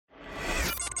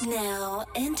Now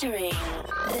entering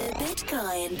the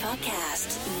Bitcoin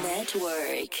Podcast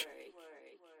Network.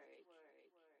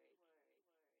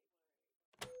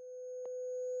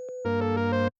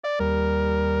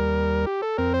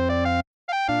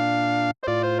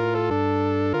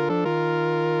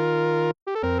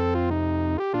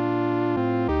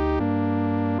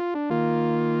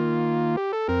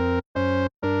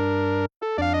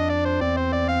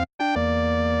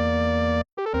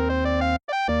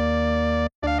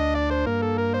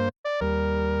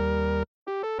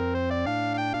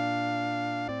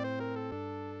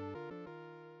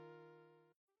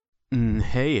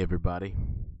 Hey everybody,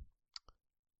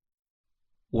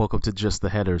 welcome to Just the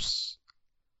Headers.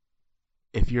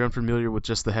 If you're unfamiliar with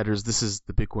Just the Headers, this is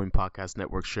the Bitcoin Podcast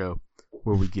Network show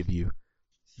where we give you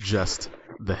just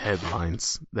the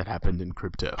headlines that happened in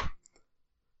crypto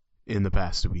in the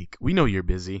past week. We know you're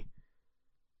busy.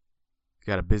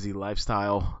 Got a busy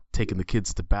lifestyle, taking the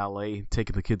kids to ballet,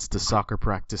 taking the kids to soccer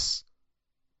practice,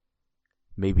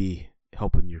 maybe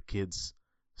helping your kids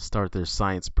start their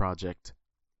science project.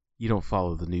 You don't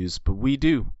follow the news, but we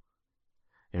do,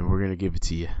 and we're going to give it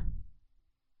to you.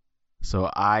 So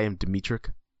I am Dimitri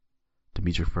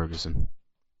Ferguson.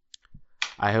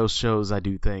 I host shows, I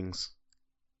do things.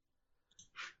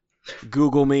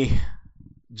 Google me,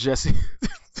 Jesse.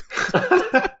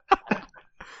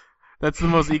 That's the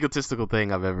most egotistical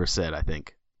thing I've ever said, I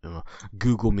think.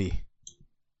 Google me.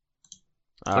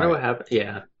 I wonder what happened.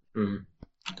 Yeah.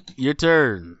 Your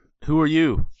turn. Who are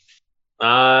you?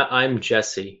 I'm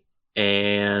Jesse.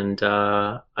 And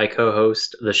I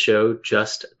co-host the show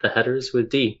Just the Headers with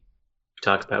D. We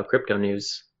talk about crypto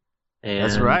news. And,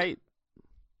 That's right.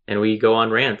 And we go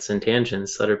on rants and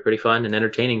tangents that are pretty fun and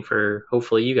entertaining for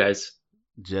hopefully you guys.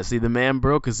 Jesse the Man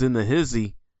Broke is in the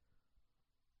hizzy.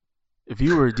 If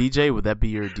you were a DJ, would that be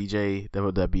your DJ?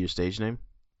 Would that be your stage name?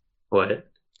 What?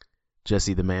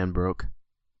 Jesse the Man Broke.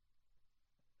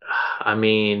 I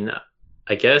mean,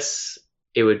 I guess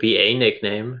it would be a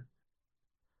nickname.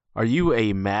 Are you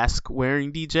a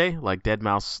mask-wearing DJ, like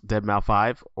Deadmau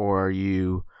 5, or are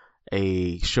you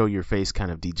a show-your-face kind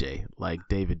of DJ, like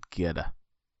David Guetta?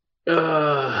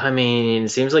 I mean, it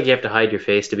seems like you have to hide your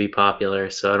face to be popular,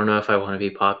 so I don't know if I want to be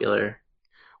popular.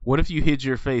 What if you hid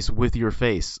your face with your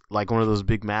face, like one of those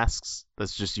big masks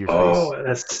that's just your face? Oh,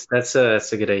 that's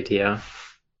a good idea.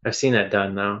 I've seen that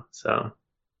done, though, so...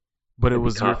 But it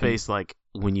was your face, like,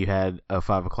 when you had a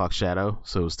 5 o'clock shadow,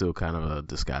 so it was still kind of a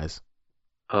disguise.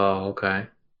 Oh, okay.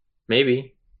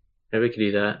 Maybe we could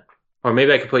do that. Or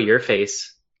maybe I could put your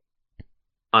face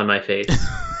on my face.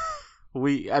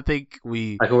 I think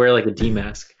I could wear like a D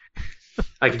mask.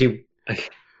 I could do.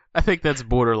 I think that's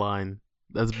borderline.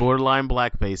 That's borderline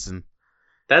blackfacing.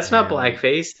 That's not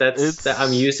blackface.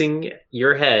 I'm using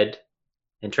your head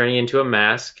and turning it into a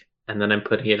mask, and then I'm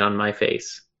putting it on my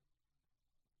face.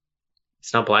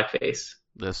 It's not blackface.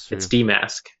 That's true. It's D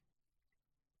mask.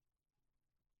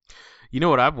 You know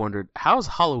what I've wondered? How's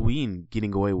Halloween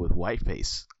getting away with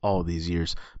whiteface all these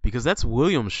years? Because that's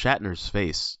William Shatner's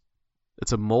face.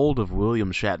 It's a mold of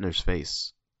William Shatner's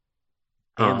face.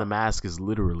 And the mask is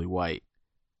literally white.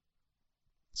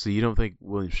 So you don't think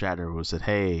William Shatner would said,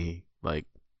 hey, like,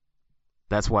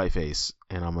 that's whiteface,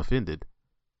 and I'm offended?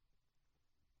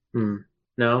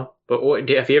 No, but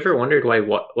have you ever wondered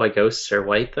why ghosts are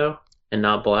white, though, and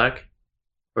not black,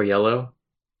 or yellow,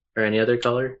 or any other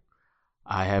color?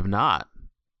 I have not.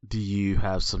 Do you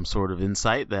have some sort of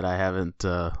insight that I haven't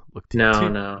looked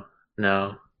into?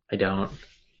 No, I don't.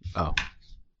 Oh.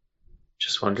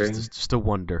 Just wondering. Just a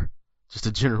wonder. Just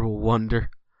a general wonder.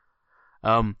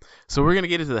 So we're going to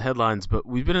get into the headlines, but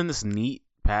we've been in this neat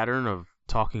pattern of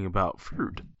talking about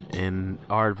fruit and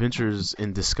our adventures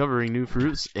in discovering new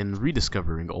fruits and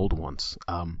rediscovering old ones.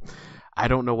 I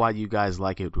don't know why you guys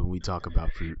like it when we talk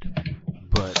about fruit,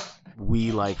 but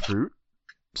we like fruit.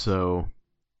 So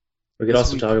we could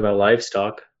also talk about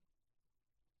livestock.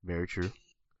 Very true.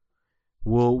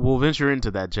 We'll venture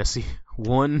into that, Jesse.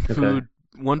 One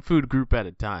food group at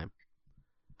a time.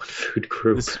 One food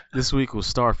group. This week was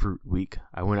star fruit week.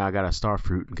 I got a star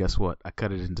fruit, and guess what? I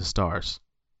cut it into stars.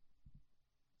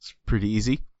 It's pretty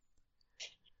easy.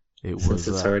 Since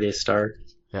it's already a star.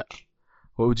 Yeah.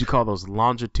 What would you call those?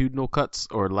 Longitudinal cuts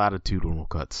or latitudinal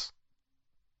cuts?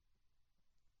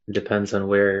 It depends on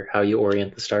how you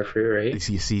orient the star fruit, right?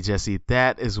 You see, Jesse,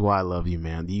 that is why I love you,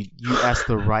 man. You asked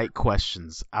the right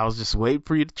questions. I was just waiting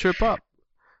for you to trip up.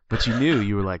 But you knew.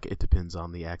 You were like, it depends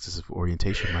on the axis of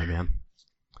orientation, my man.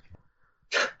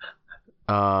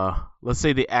 Let's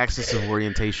say the axis of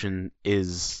orientation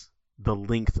is the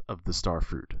length of the star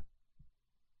fruit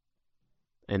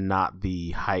and not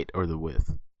the height or the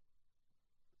width.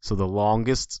 So the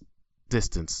longest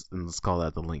distance, and let's call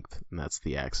that the length, and that's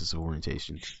the axis of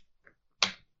orientation.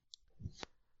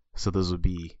 So those would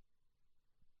be,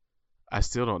 I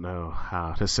still don't know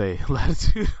how to say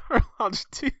latitude or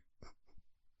longitude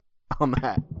on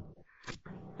that.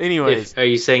 Anyways, are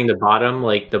you saying the bottom,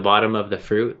 like the bottom of the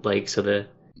fruit, like so the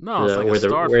no, it's like a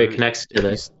star where fruit. it connects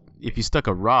to If you stuck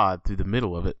a rod through the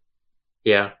middle of it,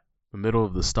 yeah, the middle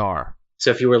of the star.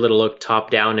 So if you were to look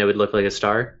top down, it would look like a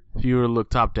star. If you were to look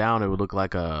top down, it would look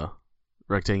like a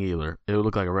rectangular. It would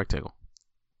look like a rectangle.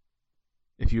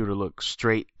 If you were to look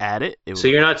straight at it, it would. So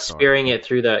you're not spearing it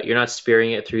through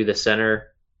the center,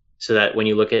 so that when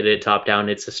you look at it top down,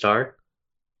 it's a star.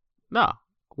 No,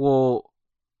 well.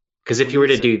 Because if you were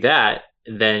to do that,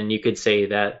 then you could say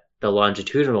that the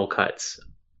longitudinal cuts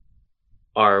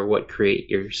are what create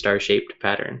your star-shaped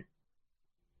pattern.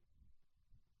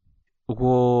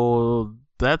 Well,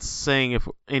 that's saying if...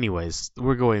 Anyways,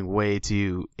 we're going way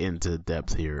too into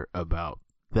depth here about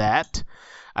that.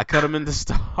 I cut them into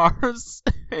stars,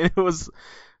 and it was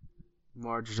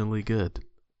marginally good.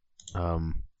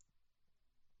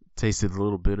 Tasted a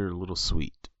little bitter, a little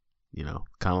sweet. You know,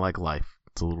 kind of like life.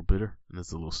 It's a little bitter and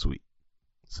it's a little sweet.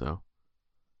 So,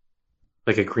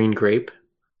 like a green grape.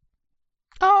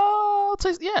 Oh,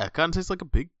 kind of tastes like a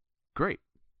big grape,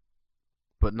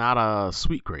 but not a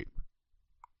sweet grape.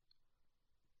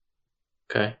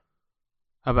 Okay.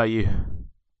 How about you?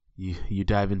 You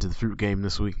dive into the fruit game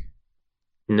this week?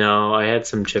 No, I had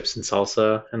some chips and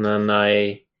salsa, and then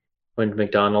I went to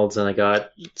McDonald's and I got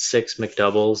 6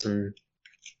 McDoubles and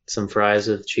some fries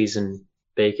with cheese and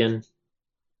bacon.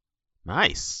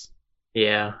 Nice.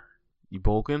 Yeah. You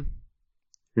bulking?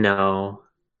 No.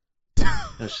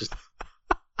 That's just.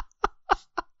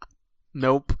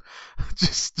 Nope.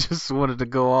 Just wanted to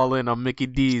go all in on Mickey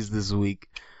D's this week.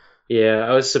 Yeah,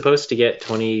 I was supposed to get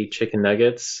 20 chicken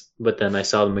nuggets, but then I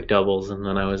saw the McDoubles, and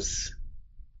then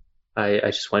I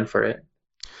just went for it.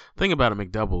 Thing about a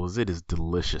McDouble is it is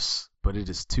delicious, but it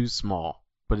is too small.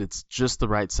 But it's just the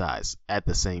right size at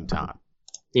the same time.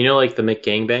 You know, like the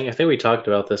McGangbang? I think we talked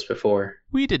about this before.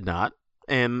 We did not.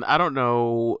 And I don't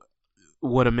know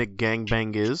what a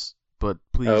McGangbang is, but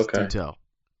please do tell.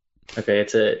 Okay,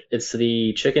 it's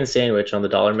the chicken sandwich on the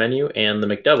dollar menu and the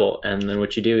McDouble. And then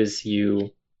what you do is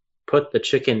you put the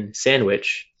chicken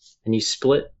sandwich and you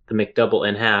split the McDouble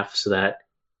in half so that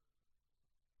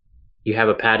you have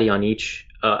a patty on each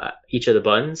of the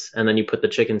buns, and then you put the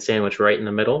chicken sandwich right in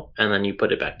the middle, and then you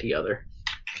put it back together.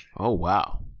 Oh,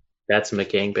 wow. That's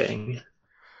McGangbang.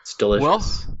 It's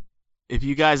delicious. Well, if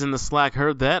you guys in the Slack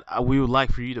heard that, we would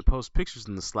like for you to post pictures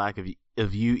in the Slack of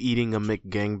you eating a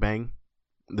McGangbang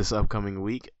this upcoming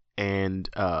week, and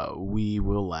we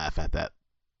will laugh at that.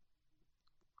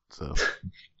 So,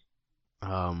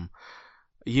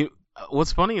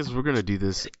 what's funny is we're gonna do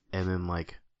this, and then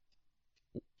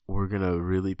we're gonna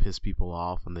really piss people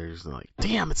off, and they're just like,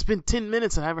 "Damn, it's been 10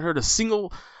 minutes and I haven't heard a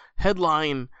single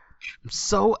headline. I'm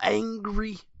so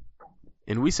angry."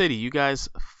 And we say to you guys,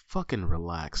 fucking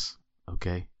relax,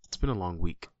 okay? It's been a long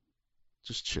week.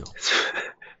 Just chill.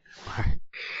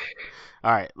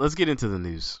 All right, let's get into the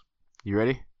news. You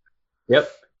ready? Yep.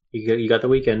 You got the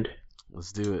weekend.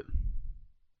 Let's do it.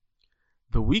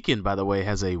 The Weeknd, by the way,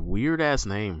 has a weird-ass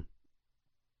name.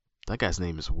 That guy's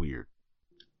name is weird.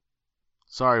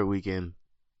 Sorry, Weeknd.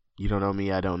 You don't know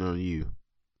me, I don't know you.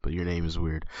 But your name is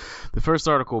weird. The first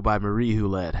article by Marie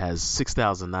Hulett has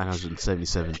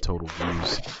 6,977 total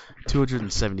views,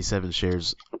 277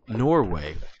 shares.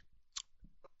 Norway.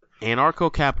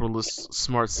 Anarcho-capitalist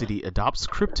smart city adopts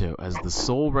crypto as the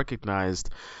sole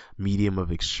recognized medium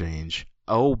of exchange.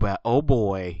 Oh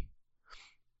boy.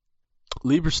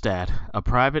 Liberstad, a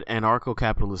private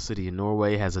anarcho-capitalist city in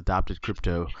Norway, has adopted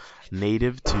crypto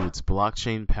native to its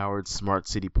blockchain-powered smart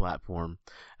city platform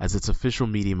as its official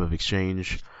medium of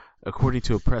exchange, according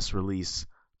to a press release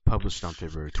published on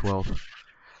February 12th.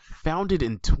 Founded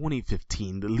in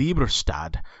 2015,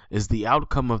 Liberstad is the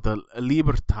outcome of the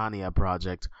Libertania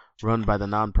project run by the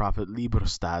nonprofit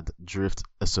Liberstad Drift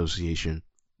Association,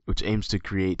 which aims to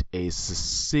create a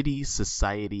city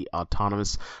society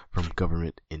autonomous from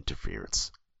government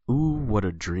interference. Ooh, what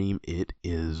a dream it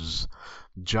is.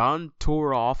 John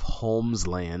Torolf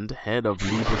Holmsland, head of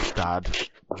Liberstad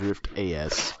Drift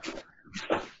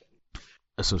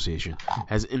Association,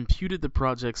 has imputed the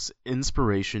project's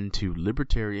inspiration to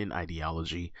libertarian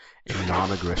ideology and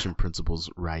non-aggression principles,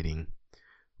 writing,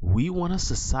 "We want a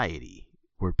society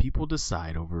where people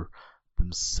decide over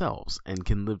themselves and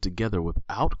can live together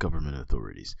without government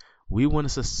authorities. We want a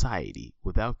society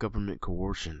without government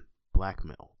coercion,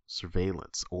 blackmail,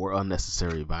 surveillance, or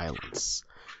unnecessary violence."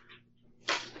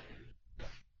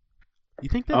 You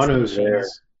think I that's want the to move there.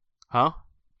 machines? Huh?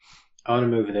 I want to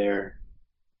move there.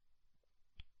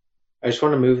 I just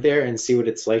want to move there and see what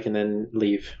it's like and then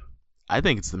leave. I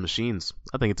think it's the machines.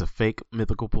 I think it's a fake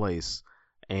mythical place,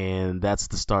 and that's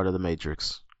the start of the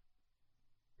Matrix.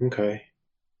 Okay.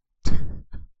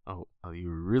 Oh, you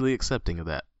were really accepting of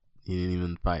that. You didn't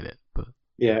even fight it, but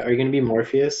Yeah, are you going to be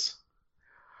Morpheus?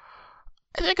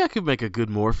 I think I could make a good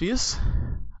Morpheus.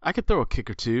 I could throw a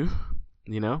kick or two,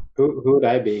 you know? Who would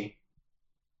I be?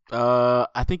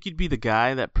 I think you'd be the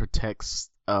guy that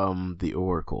protects the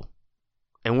Oracle.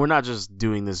 And we're not just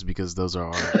doing this because those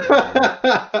are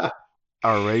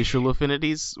our racial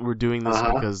affinities. We're doing this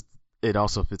because it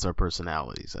also fits our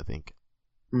personalities, I think.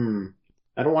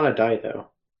 I don't want to die, though.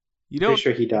 You don't Pretty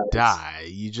sure he dies. die.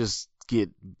 You just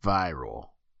get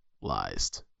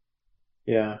viralized.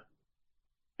 Yeah.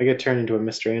 I get turned into a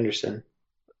Mr. Anderson.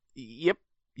 Yep,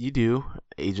 you do.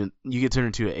 You get turned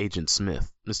into an Agent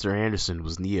Smith. Mr. Anderson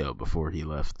was Neo before he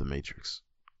left the Matrix.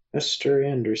 Mr.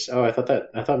 Anderson. Oh, I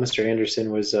thought Mr.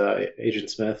 Anderson was Agent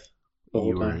Smith the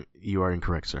whole time. You are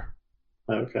incorrect, sir.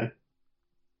 Oh, okay.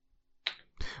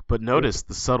 But notice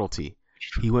the subtlety.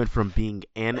 He went from being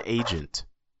an agent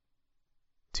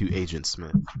to Agent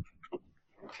Smith.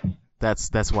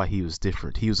 That's why he was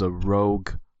different. He was a rogue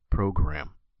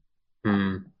program.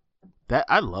 That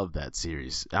I love that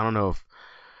series. I don't know if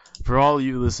for all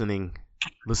you listening,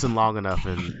 listen long enough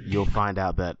and you'll find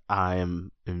out that I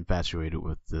am infatuated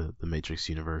with the Matrix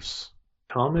universe.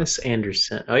 Thomas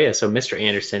Anderson. Oh yeah, so Mr.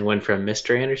 Anderson went from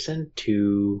Mr. Anderson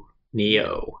to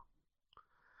Neo.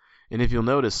 And if you'll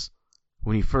notice,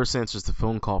 when he first answers the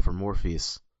phone call for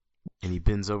Morpheus and he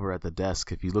bends over at the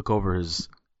desk, if you look over his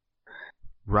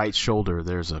right shoulder,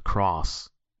 there's a cross.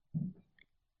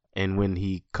 And when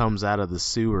he comes out of the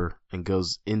sewer and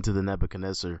goes into the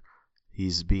Nebuchadnezzar,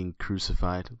 he's being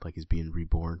crucified, like he's being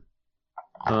reborn.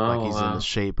 Like he's in the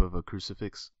shape of a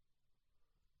crucifix.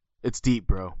 It's deep,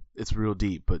 bro. It's real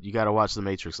deep, but you gotta watch The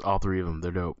Matrix. All three of them,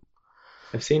 they're dope.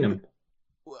 I've seen them.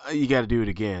 You gotta do it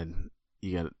again.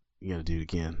 You gotta do it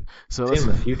again. So I've seen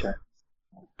them a few times.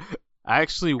 I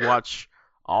actually watch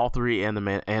all three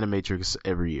Animatrix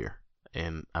every year,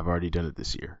 and I've already done it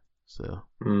this year. So,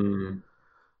 but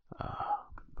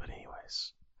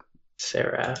anyways,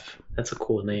 Seraph. That's a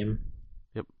cool name.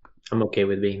 Yep. I'm okay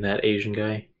with being that Asian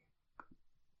guy.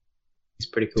 He's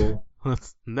pretty cool.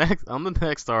 Next on the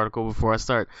next article, before I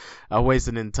start, I waste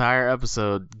an entire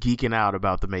episode geeking out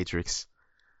about the Matrix.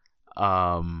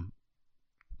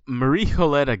 Marie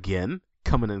Colette again,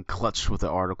 coming in clutch with the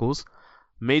articles.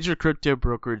 Major crypto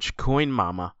brokerage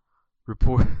CoinMama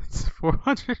reports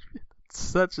 400.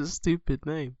 Such a stupid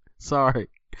name. Sorry.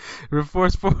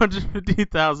 Reports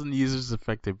 450,000 users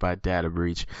affected by data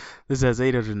breach. This has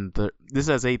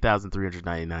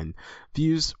 8,399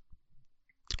 views.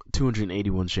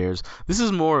 281 shares. This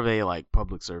is more of a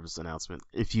public service announcement.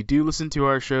 If you do listen to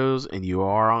our shows and you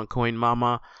are on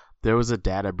CoinMama, there was a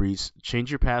data breach.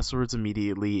 Change your passwords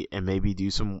immediately and maybe do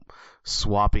some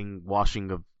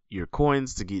washing of your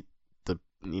coins to get the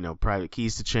private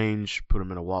keys to change. Put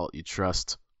them in a wallet you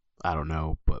trust. I don't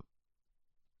know, but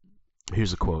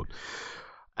here's a quote.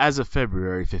 As of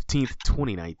February 15th,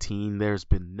 2019, there's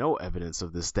been no evidence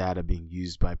of this data being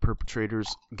used by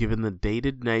perpetrators. Given the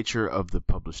dated nature of the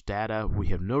published data, we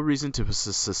have no reason to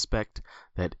suspect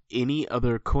that any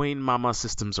other CoinMama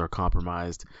systems are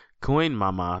compromised.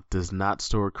 CoinMama does not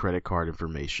store credit card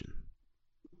information.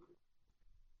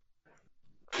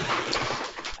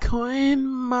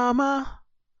 CoinMama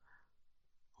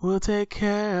will take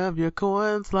care of your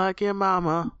coins like your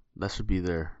mama. That should be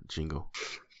their jingle.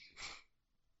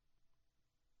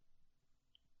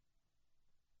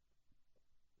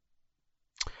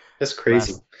 That's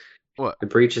crazy. What? The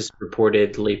breach is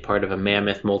reportedly part of a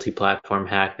mammoth multi-platform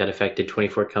hack that affected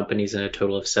 24 companies and a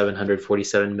total of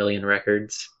 747 million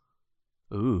records.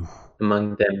 Ooh.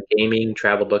 Among them gaming,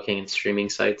 travel booking, and streaming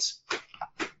sites.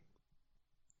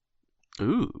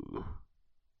 Ooh.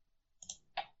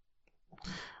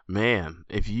 Man,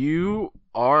 if you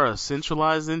are a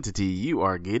centralized entity, you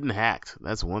are getting hacked.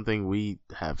 That's one thing we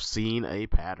have seen a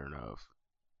pattern of.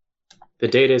 The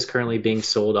data is currently being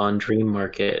sold on Dream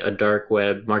Market, a dark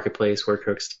web marketplace where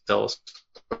crooks sells.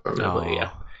 Yeah.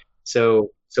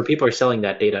 So people are selling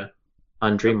that data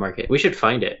on Dream Market. We should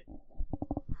find it.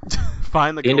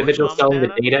 Find the individual selling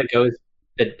data? the data goes.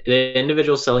 The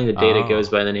individual selling the data goes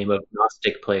by the name of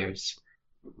Gnostic Players.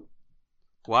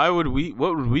 What would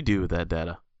we do with that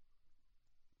data?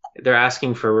 They're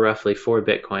asking for roughly 4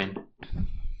 Bitcoin.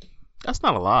 That's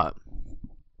not a lot.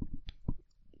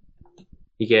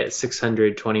 You get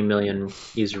 620 million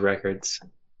user records.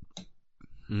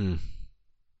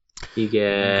 You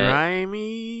get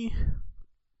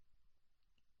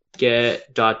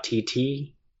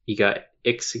get.tt. You got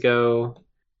Ixigo,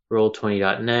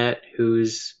 Roll20.net,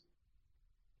 Who's,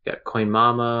 you got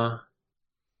CoinMama.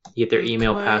 You get their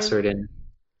email, password, and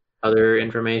other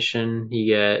information. You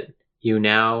get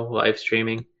YouNow live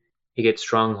streaming. You get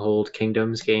Stronghold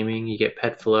Kingdoms gaming. You get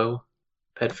PetFlow,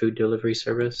 pet food delivery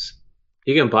service.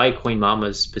 You can buy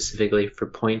CoinMamas specifically for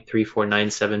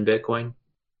 0.3497 Bitcoin.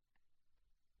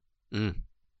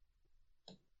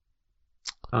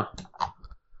 Huh.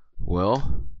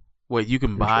 Well, wait, you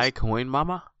can buy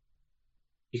CoinMama?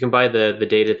 You can buy the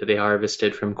data that they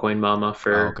harvested from CoinMama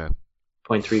for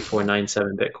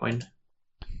 0.3497 Bitcoin.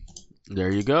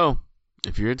 There you go.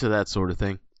 If you're into that sort of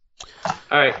thing. All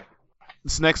right.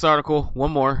 This next article,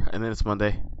 one more, and then it's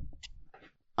Monday.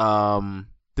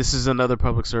 This is another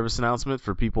public service announcement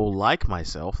for people like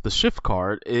myself. The Shift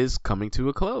card is coming to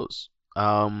a close.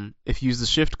 If you use the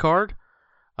Shift card,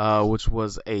 which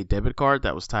was a debit card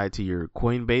that was tied to your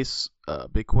Coinbase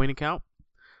Bitcoin account,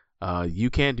 you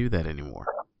can't do that anymore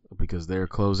because they're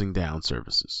closing down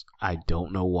services. I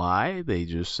don't know why. They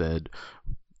just said,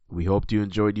 we hoped you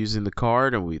enjoyed using the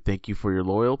card and we thank you for your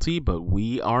loyalty, but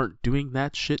we aren't doing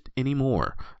that shit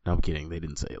anymore. No, I'm kidding. They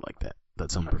didn't say it like that.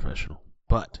 That's unprofessional.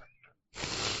 But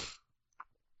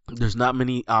there's not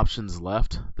many options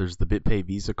left. There's the BitPay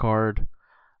Visa card,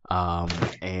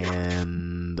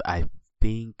 and I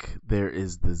think there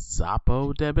is the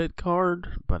Zappo debit card,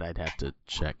 but I'd have to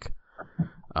check.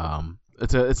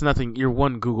 It's nothing. You're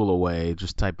one Google away.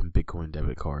 Just type in Bitcoin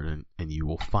debit card, and you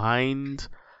will find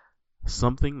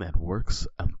something that works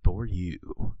for you.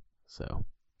 So,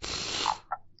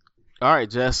 all right,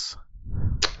 Jess.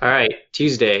 All right,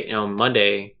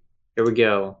 Monday. Here we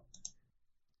go.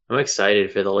 I'm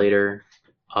excited for the later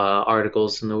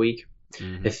articles in the week.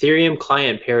 Mm-hmm. Ethereum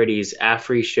client parodies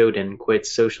Afri Shodan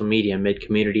quits social media mid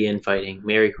community infighting.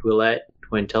 Mary Quillette,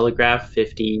 Cointelegraph,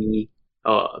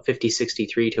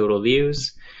 5063 total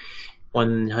views,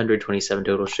 127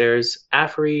 total shares.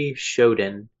 Afri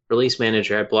Shodan, release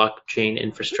manager at blockchain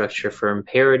infrastructure firm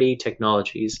Parity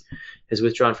Technologies, has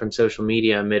withdrawn from social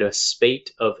media amid a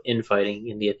spate of infighting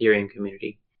in the Ethereum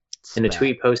community. In a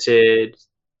tweet posted,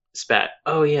 spat.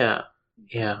 Oh yeah.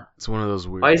 It's one of those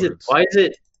weird words.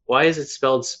 Why is it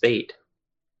spelled spate?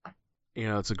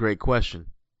 It's a great question.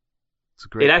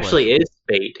 It actually is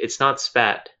spate. It's not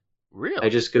spat. Really? I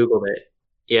just Googled it.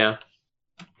 Yeah.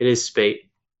 It is spate.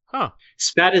 Huh.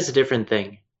 Spat is a different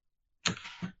thing.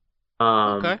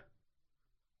 Okay.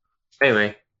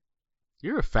 Anyway.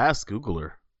 You're a fast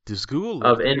Googler. Does Google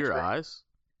look through your eyes?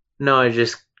 No, I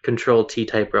just Control T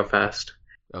type real fast.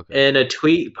 Okay. In a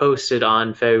tweet posted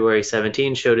on February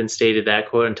 17, Shodan stated that,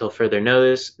 quote, until further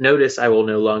notice, I will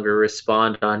no longer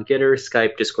respond on Gitter,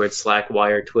 Skype, Discord, Slack,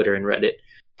 Wire, Twitter, and Reddit.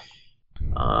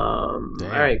 All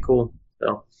right, cool.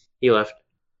 So he left.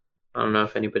 I don't know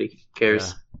if anybody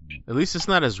cares. Yeah. At least it's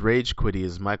not as rage quitty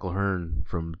as Michael Hearn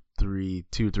from 3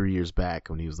 years back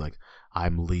when he was like,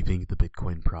 I'm leaving the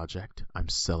Bitcoin project. I'm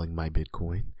selling my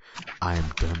Bitcoin. I am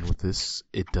done with this.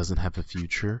 It doesn't have a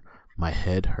future. My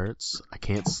head hurts. I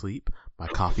can't sleep. My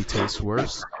coffee tastes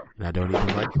worse. And I don't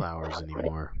even like flowers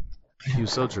anymore. He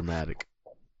was so dramatic.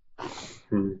 All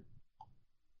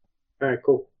right,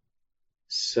 cool.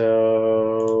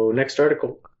 So, next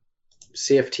article.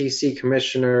 CFTC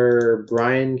Commissioner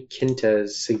Brian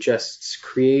Quintes suggests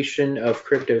creation of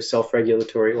crypto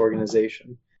self-regulatory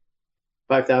organization.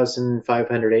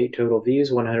 5,508 total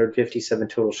views, 157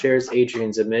 total shares.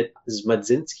 Adrian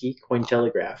Zmudzinski,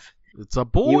 Cointelegraph. It's a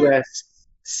boy. U.S.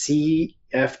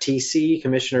 CFTC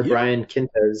Commissioner Brian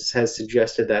Quintes has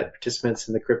suggested that participants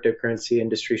in the cryptocurrency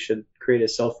industry should create a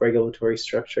self-regulatory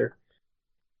structure.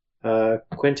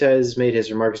 Quintes made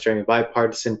his remarks during a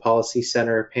bipartisan policy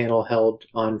center panel held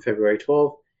on February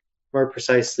 12. More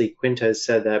precisely, Quintes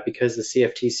said that because the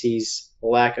CFTC's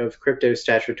lack of crypto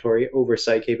statutory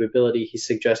oversight capability, he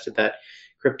suggested that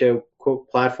crypto, quote,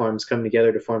 platforms come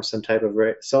together to form some type of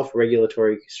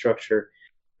self-regulatory structure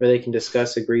where they can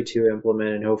discuss, agree to,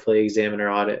 implement, and hopefully examine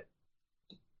or audit.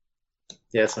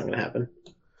 Yeah, it's not going to happen.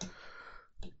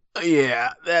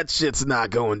 Yeah, that shit's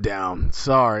not going down.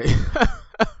 Sorry.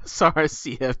 Sorry,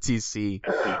 CFTC.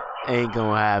 Ain't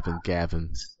going to happen,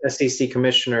 Gavin. SEC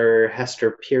Commissioner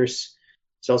Hester Pierce,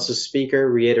 who's also speaker,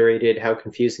 reiterated how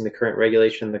confusing the current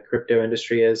regulation in the crypto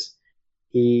industry is.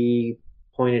 He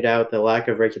pointed out the lack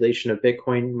of regulation of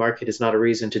Bitcoin market is not a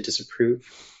reason to disapprove.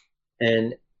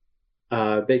 And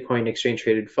Bitcoin exchange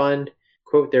traded fund,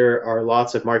 quote, there are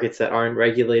lots of markets that aren't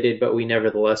regulated, but we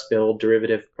nevertheless build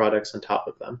derivative products on top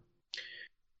of them.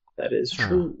 That is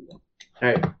true. All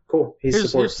right, cool. He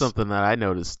Here's supports. something that I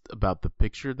noticed about the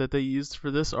picture that they used for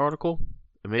this article.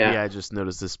 And maybe Yeah. I just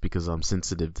noticed this because I'm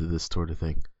sensitive to this sort of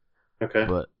thing. Okay.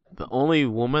 But the only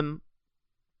woman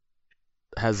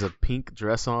has a pink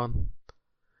dress on,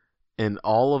 and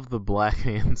all of the black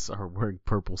hands are wearing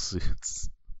purple suits.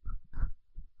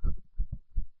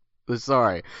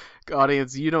 Sorry,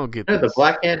 audience, you don't get No, this. the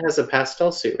black hand has a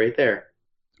pastel suit right there.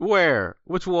 Where?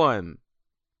 Which one?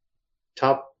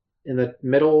 Top in the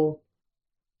middle,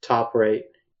 top right.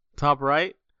 Top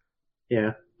right?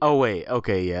 Yeah. Oh wait,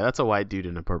 okay, yeah, that's a white dude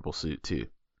in a purple suit too.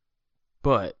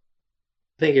 But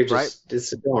I think you're Right.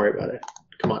 just don't worry about it.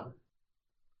 Come on.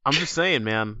 I'm just saying,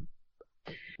 man,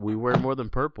 we wear more than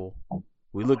purple.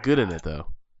 We look good in it though.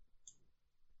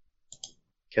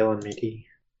 Killing me, D.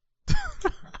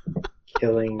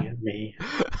 Killing me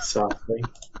softly.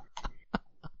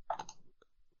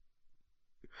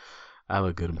 I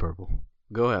look good in purple.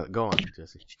 Go ahead, go on,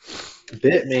 Jesse.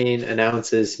 Bitmain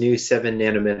announces new 7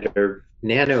 nanometer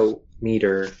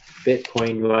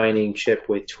Bitcoin mining chip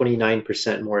with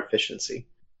 29% more efficiency.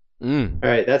 All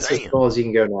right, that's as Damn. small as you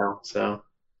can go now. So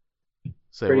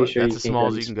Say pretty what? sure That's you as can't small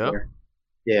go as you can go? smaller.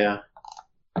 Yeah.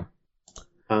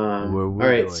 Where All we're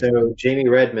right, going. so Jamie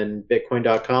Redmond,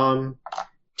 Bitcoin.com,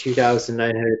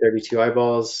 2,932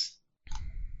 eyeballs.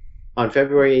 On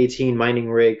February 18, mining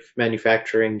rig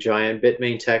manufacturing giant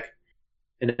Bitmain Tech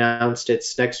announced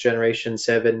its next generation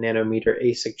 7 nanometer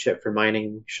ASIC chip for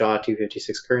mining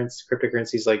SHA-256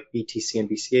 cryptocurrencies like BTC and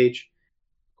BCH.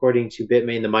 According to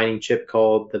Bitmain, the mining chip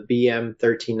called the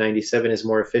BM1397 is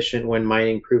more efficient when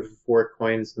mining proof-of-work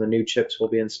coins, and the new chips will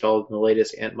be installed in the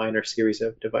latest Antminer series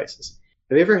of devices.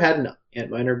 Have you ever had an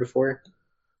Antminer before?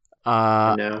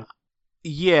 No.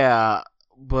 Yeah,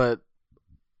 but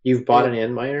You've bought an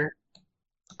Antminer?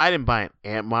 I didn't buy an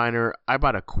ant miner. I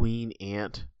bought a queen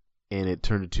ant, and it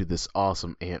turned into this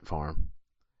awesome ant farm.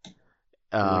 Oh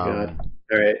my god.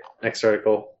 All right, next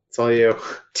article. It's all you.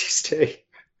 Tuesday.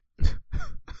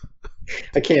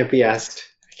 I can't be asked.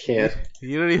 I can't.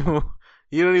 You don't even want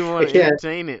I to can't.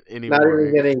 entertain it anymore. Not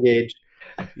even gonna engage.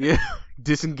 Yeah,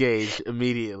 disengage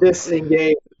immediately.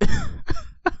 Disengage.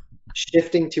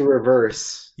 Shifting to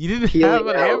reverse. You didn't Peeling have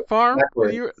an out ant farm?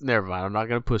 backwards. Never mind. I'm not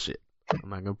gonna push it.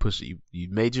 You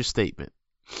made your statement.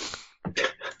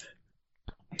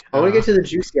 I want to get to the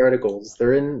juicy articles.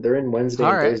 They're in Wednesday All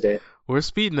and right. Thursday. We're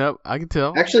speeding up. I can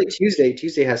tell. Actually,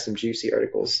 Tuesday has some juicy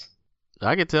articles.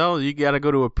 I can tell. You got to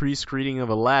go to a pre-screening of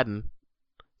Aladdin,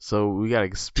 so we got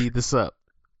to speed this up.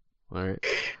 All right.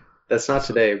 That's not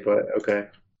today, but okay.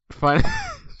 Fine.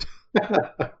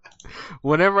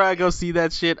 Whenever I go see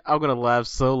that shit, I'm gonna laugh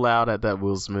so loud at that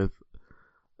Will Smith.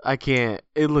 I can't.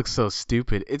 It looks so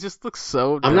stupid. It just looks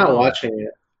so dumb. I'm not watching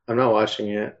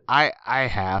it. I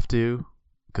have to,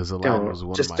 because Aladdin Don't. was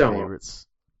one Just of my don't. favorites.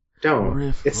 Don't.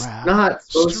 Riff It's Raff, not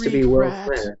supposed to Street be Will Rat.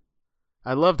 Smith.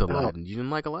 I loved Aladdin. You didn't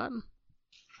like Aladdin?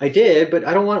 I did, but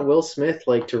I don't want Will Smith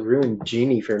to ruin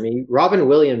Genie for me. Robin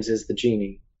Williams is the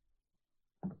Genie.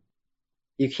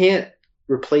 You can't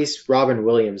replace Robin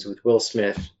Williams with Will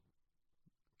Smith.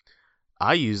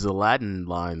 I use Aladdin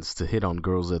lines to hit on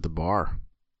girls at the bar.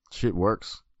 Shit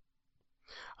works.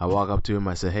 I walk up to them,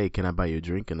 I say, "Hey, can I buy you a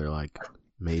drink?" And they're like,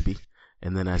 "Maybe."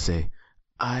 And then I say,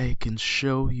 "I can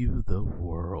show you the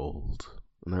world."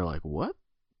 And they're like, "What?"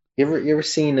 You ever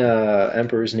seen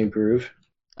Emperor's New Groove?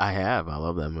 I have. I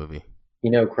love that movie.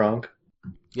 You know Kronk?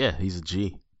 Yeah, he's a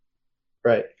G.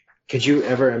 Right. Could you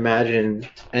ever imagine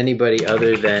anybody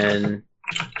other than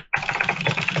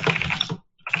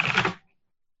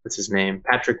what's his name?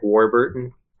 Patrick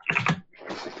Warburton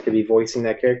to be voicing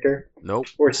that character? Nope.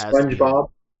 Or Has to be him. SpongeBob?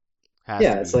 Has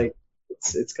Yeah, to it's be. like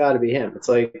it's got to be him. It's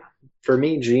like for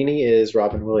me, Genie is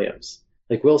Robin Williams.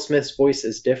 Like Will Smith's voice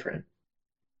is different.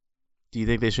 Do you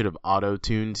think they should have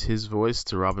auto-tuned his voice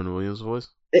to Robin Williams' voice?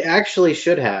 They actually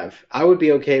should have. I would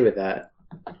be okay with that.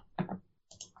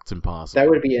 It's impossible. That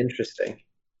would be interesting.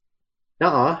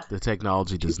 Nuh-uh. The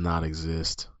technology does not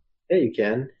exist. Yeah, you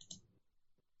can.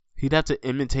 He'd have to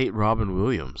imitate Robin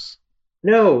Williams.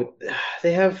 No,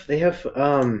 they have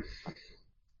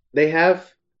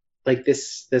like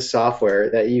this software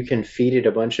that you can feed it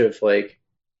a bunch of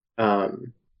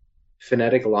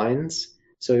phonetic lines.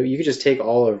 So you could just take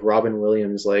all of Robin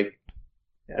Williams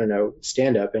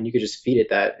stand up, and you could just feed it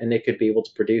that, and it could be able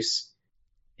to produce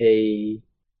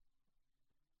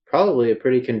probably a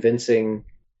pretty convincing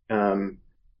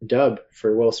dub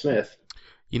for Will Smith.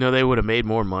 You know, they would have made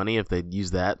more money if they'd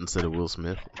used that instead of Will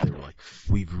Smith. If they were like,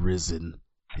 "We've risen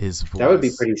his voice That would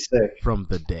be pretty sick. from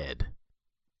the dead."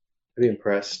 I'd be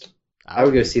impressed. I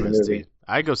would be go see the impressed, movie. too.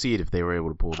 I'd go see it if they were able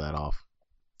to pull that off.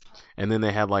 And then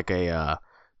they had like a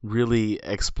really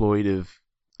exploitive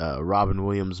Robin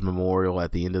Williams memorial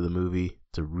at the end of the movie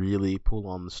to really pull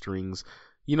on the strings.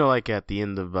 You know, like at the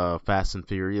end of Fast and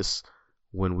Furious,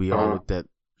 when we all looked at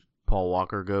Paul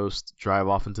Walker Ghost drive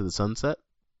off into the sunset.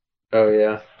 Oh,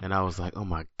 yeah. And I was like, oh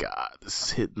my god, this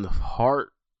is hitting the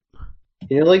heart.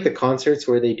 You know, like the concerts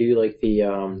where they do like the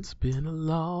It's been a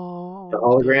long the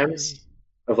holograms day.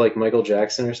 of like Michael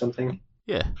Jackson or something?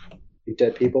 Yeah. Like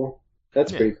dead people?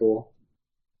 That's Yeah. pretty cool.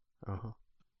 Uh-huh.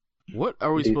 What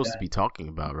are we Do supposed that. to be talking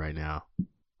about right now?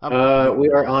 We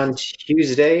are on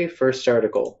Tuesday, first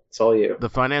article. It's all you. The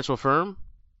financial firm?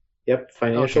 Yep,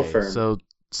 financial Okay, firm. so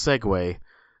segue.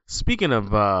 Speaking of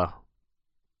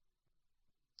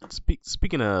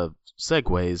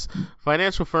segues,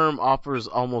 financial firm offers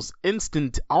almost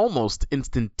instantaneous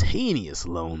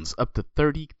loans up to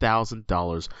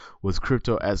 $30,000 with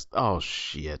crypto as oh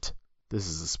shit. This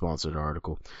is a sponsored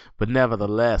article, but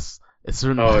nevertheless, it's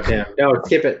certainly. Oh damn! No,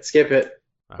 skip it.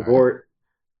 All right. Abort.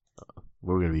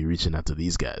 We're gonna be reaching out to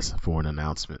these guys for an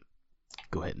announcement.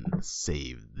 Go ahead and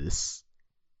save this.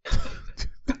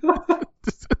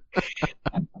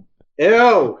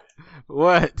 Ew!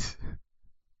 What?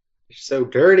 You're so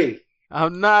dirty.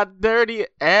 I'm not dirty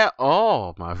at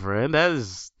all, my friend. That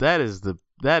is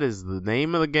the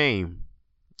name of the game.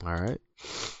 All right.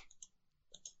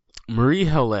 Marie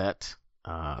Hellette,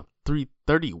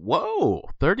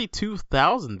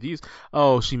 32,000 views.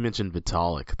 Oh, she mentioned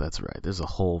Vitalik. That's right. There's a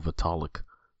whole Vitalik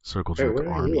circle Wait, jerk what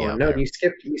are army you on? out No, there. you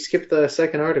skipped the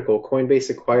second article. Coinbase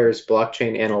acquires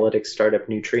blockchain analytics startup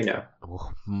Neutrino.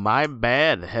 Oh, my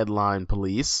bad, headline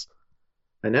police.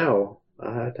 I know.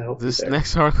 I had to help This you there.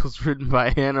 next article is written by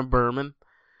Hannah Berman,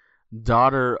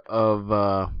 daughter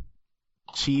of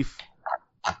chief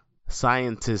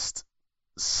scientist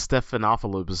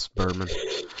Stephanopoulos Berman.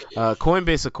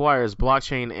 Coinbase acquires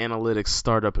blockchain analytics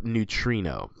startup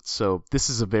Neutrino. So this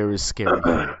is a very scary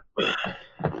thing.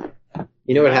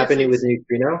 You know what happened with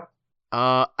Neutrino?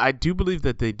 I do believe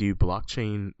that they do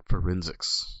blockchain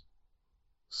forensics.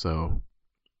 So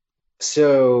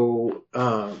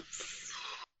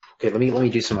okay, let me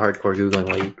do some hardcore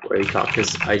googling while you talk,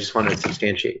 because I just want to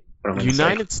substantiate what I'm going to say.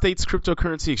 United States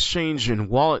cryptocurrency exchange and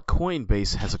wallet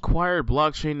Coinbase has acquired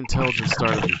blockchain intelligence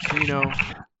startup Neutrino.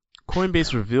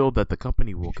 Coinbase revealed that the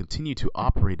company will continue to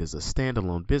operate as a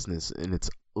standalone business in its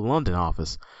London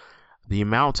office. The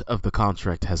amount of the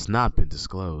contract has not been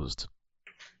disclosed.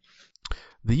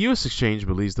 The U.S. exchange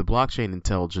believes the blockchain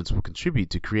intelligence will contribute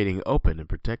to creating an open and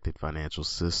protected financial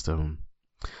system.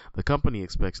 The company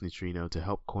expects Neutrino to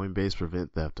help Coinbase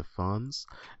prevent theft of funds,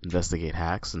 investigate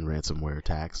hacks and ransomware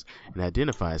attacks, and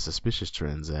identify suspicious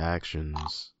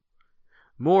transactions.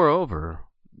 Moreover,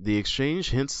 the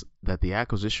exchange hints that the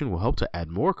acquisition will help to add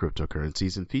more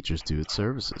cryptocurrencies and features to its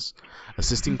services,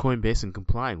 assisting Coinbase in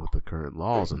complying with the current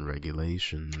laws and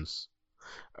regulations.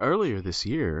 Earlier this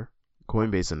year,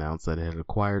 Coinbase announced that it had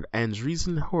acquired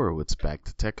Andreessen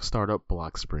Horowitz-backed tech startup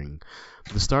Blockspring.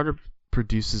 The startup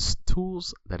produces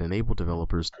tools that enable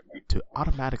developers to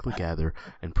automatically gather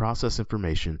and process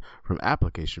information from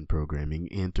application programming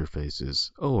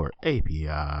interfaces, or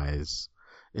APIs.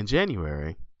 In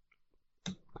January,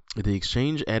 the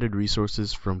exchange added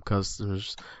resources from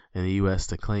customers in the U.S.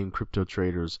 to claim crypto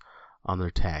traders on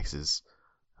their taxes.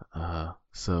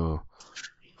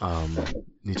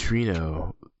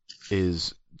 Neutrino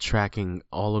is tracking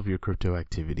all of your crypto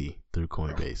activity through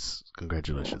Coinbase.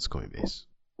 Congratulations, Coinbase.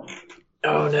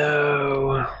 Oh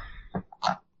no.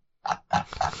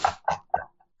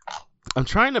 I'm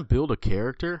trying to build a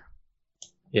character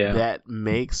Yeah. that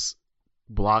makes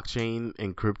blockchain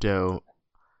and crypto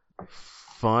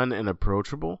fun and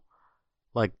approachable.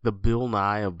 Like the Bill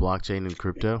Nye of blockchain and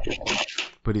crypto.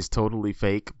 But he's totally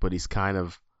fake, but he's kind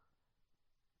of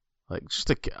like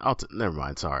never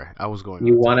mind, sorry. I was going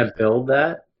You on want to tangent. build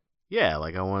that? Yeah,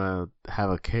 like I want to have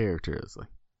a character that's like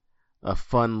a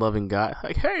fun-loving guy.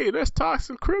 Like, hey, let's talk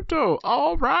some crypto.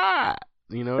 All right.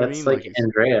 You know what I That's mean? like it's-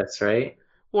 Andreas, right?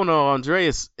 Well, no,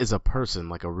 Andreas is a person,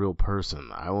 like a real person.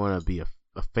 I want to be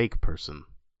a fake person.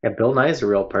 Yeah, Bill Nye's a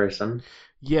real person.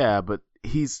 Yeah, but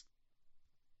he's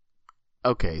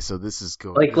okay. So this is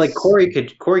going Like Corey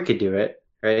could do it,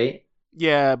 right?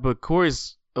 Yeah, but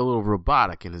Corey's a little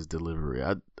robotic in his delivery.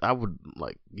 I would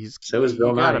like So is Bill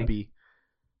you gotta Nye. be.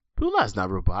 Bill Nye's not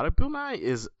robotic. Bill Nye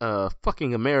is a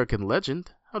fucking American legend.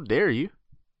 How dare you?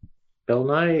 Bill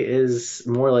Nye is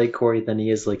more like Corey than he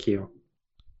is like you.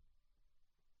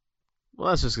 Well,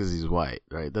 that's just because he's white,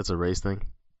 right? That's a race thing.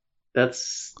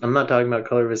 I'm not talking about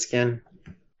color of his skin.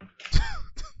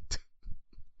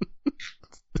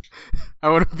 I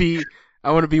want to be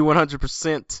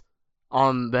 100%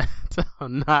 on that.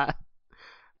 I'm not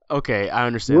Okay, I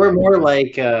understand. You're that more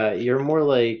because- you're more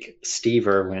like Steve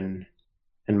Irwin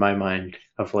in my mind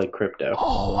of like crypto.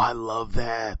 Oh, I love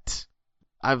that.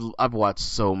 I've watched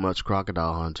so much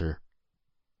Crocodile Hunter.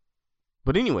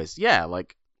 But anyways, yeah,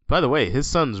 like by the way, his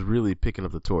son's really picking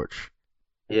up the torch.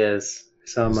 Yes,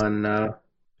 some on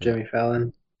Jimmy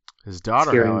Fallon. His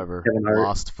daughter, Scaring however, Kevin Hart.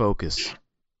 lost focus.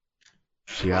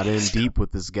 She got in deep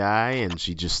with this guy and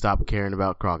she just stopped caring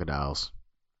about crocodiles.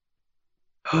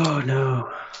 Oh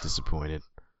no. Disappointed.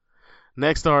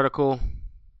 Next article.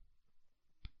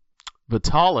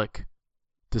 Vitalik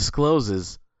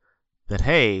discloses that,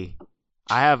 hey,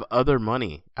 I have other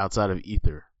money outside of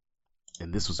Ether.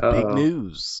 And this was big Uh-oh.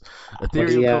 news. What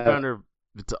does Ethereum he have? co-founder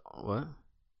what?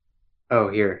 Oh,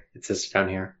 here. It says down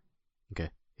here. Okay,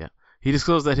 yeah. He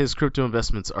disclosed that his crypto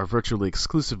investments are virtually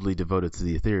exclusively devoted to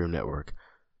the Ethereum network.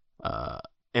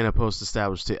 In a post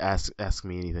established to Ask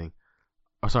Me Anything.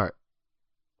 Oh, sorry.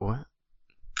 What?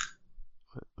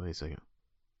 Wait a second.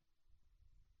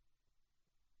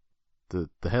 The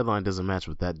headline doesn't match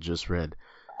what that just read.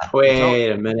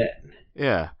 Wait a minute.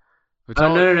 Yeah.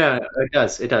 Oh, no. It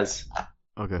does. It does.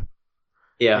 Okay.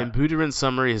 Yeah. In Buterin's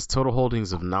summary, his total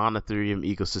holdings of non-Ethereum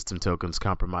ecosystem tokens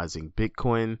comprising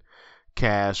Bitcoin,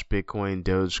 Cash, Bitcoin,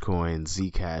 Dogecoin,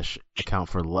 Zcash account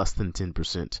for less than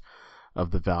 10%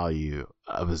 of the value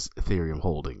of his Ethereum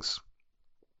holdings.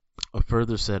 A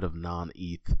further set of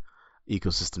non-ETH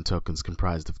ecosystem tokens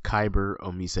comprised of Kyber,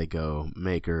 Omisego,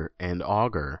 Maker, and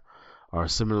Augur are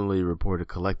similarly reported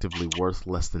collectively worth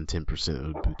less than 10%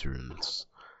 of Buterin's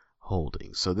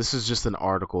holdings. So this is just an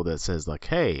article that says like,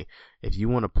 hey, if you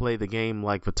want to play the game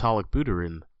like Vitalik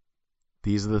Buterin,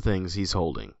 these are the things he's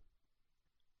holding.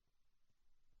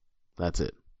 That's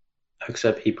it.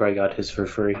 Except he probably got his for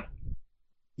free.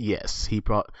 Yes,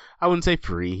 I wouldn't say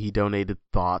free. He donated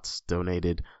thoughts,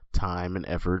 donated time and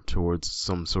effort towards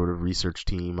some sort of research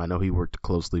team. I know he worked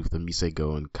closely with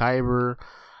Omisego and Kyber,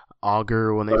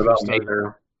 Augur when they What about first started.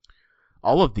 Maker?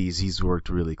 All of these he's worked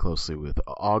really closely with.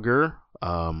 Augur,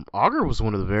 Augur was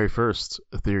one of the very first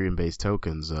Ethereum-based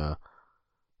tokens.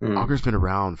 Augur's been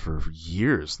around for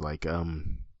years, like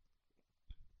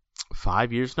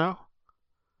 5 years now.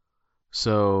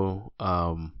 So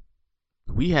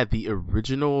we had the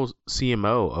original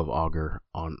CMO of Augur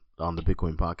on the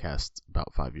Bitcoin podcast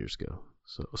about 5 years ago.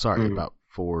 So sorry, about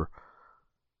four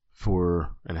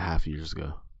and a half years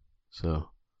ago. So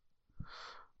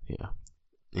yeah.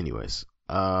 Anyways,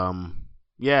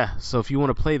 yeah. So if you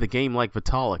want to play the game like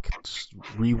Vitalik, just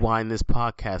rewind this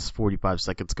podcast 45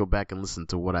 seconds, go back and listen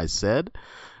to what I said,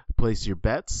 place your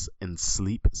bets, and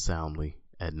sleep soundly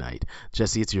at night.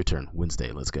 Jesse, it's your turn.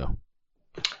 Wednesday, let's go.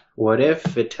 What if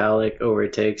Vitalik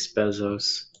overtakes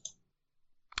Bezos?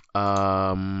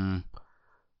 No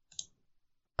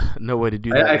way to do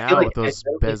that I now feel like- with those I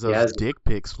don't think he Bezos has- dick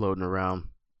pics floating around.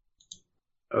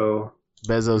 Oh.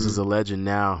 Bezos is a legend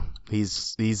now.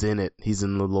 He's in it. He's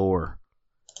in the lore.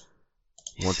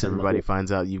 Once everybody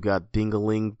finds out you've got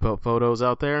dingaling photos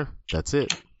out there, that's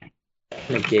it.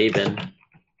 Gaben.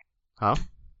 Huh?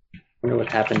 I wonder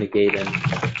what happened to Gaben.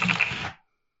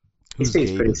 He Who's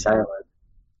stays pretty Gaben? silent.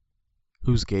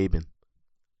 Who's Gaben?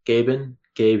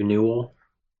 Gabe Newell.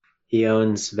 He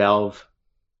owns Valve.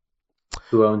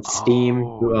 Who owns Steam?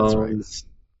 Oh, Who that's owns,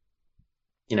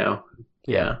 yeah.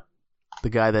 The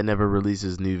guy that never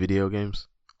releases new video games?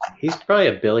 He's probably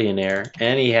a billionaire,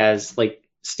 and he has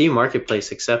Steam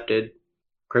Marketplace accepted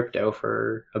crypto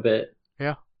for a bit.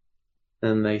 Yeah.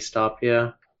 Then they stopped.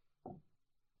 Yeah.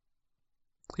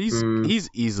 He's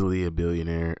easily a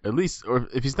billionaire. At least, or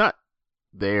if he's not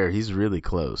there, he's really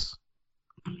close.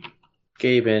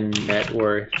 Gaben net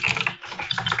worth.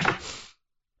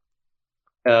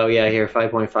 Oh yeah, here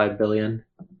 5.5 billion.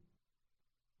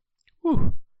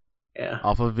 Whew. Yeah.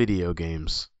 Off of video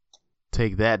games.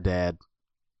 Take that, Dad.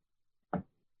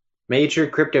 Major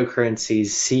cryptocurrencies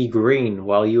see green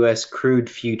while U.S. crude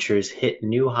futures hit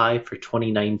new high for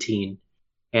 2019.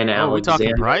 Anna Oh, are we talking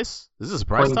Alexander, price? Is this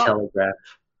price talk? Cointelegraph.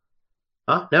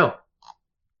 Huh? No.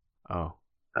 Oh.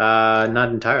 Not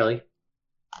entirely.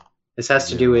 This has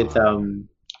to do with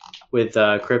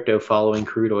crypto following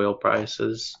crude oil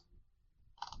prices.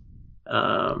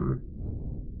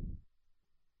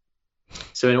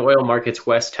 So in oil markets,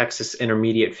 West Texas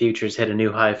Intermediate futures hit a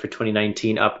new high for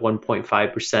 2019, up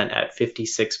 1.5% at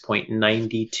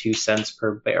 56.92 cents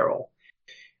per barrel,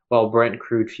 while Brent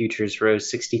crude futures rose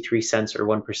 63 cents or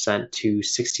 1% to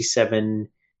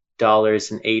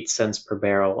 $67.08 per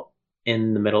barrel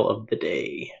in the middle of the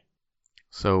day.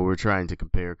 So we're trying to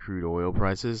compare crude oil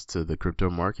prices to the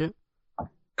crypto market?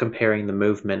 Comparing the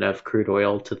movement of crude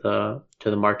oil to the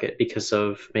market because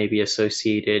of maybe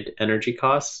associated energy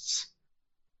costs.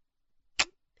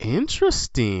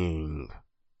 Interesting.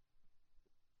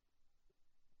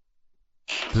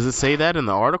 Does it say that in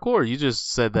the article, or you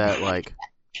just said that like?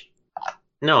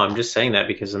 No, I'm just saying that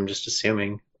because I'm just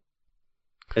assuming.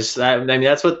 I mean,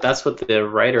 that's what the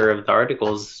writer of the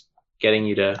article is getting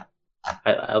you to,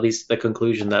 at least the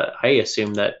conclusion that I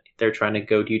assume that they're trying to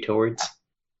goad you towards.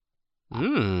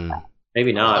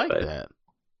 Maybe not, I like but that.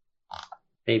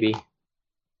 maybe.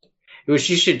 What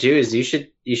you should do is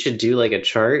you should do like a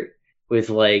chart with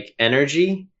like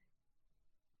energy,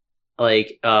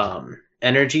 like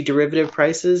energy derivative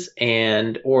prices,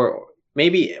 and or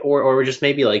just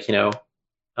maybe like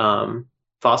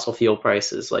fossil fuel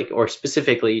prices, like, or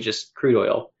specifically just crude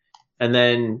oil, and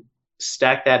then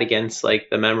stack that against like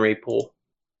the memory pool,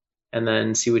 and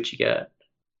then see what you get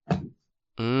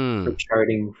for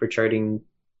charting.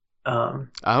 I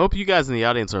hope you guys in the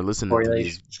audience are listening to these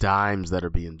Correlations. dimes that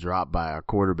are being dropped by our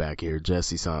quarterback here.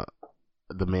 Jesse saw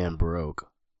the man broke.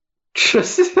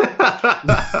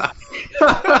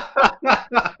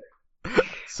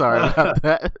 Sorry about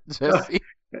that, Jesse.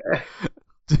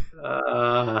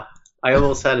 I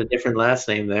almost had a different last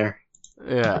name there.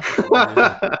 Yeah.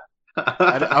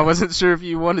 I wasn't sure if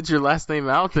you wanted your last name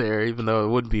out there, even though it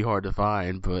wouldn't be hard to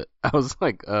find, but I was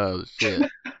like, oh, shit.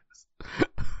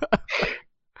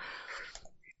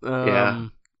 Yeah.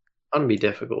 That'd be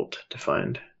difficult to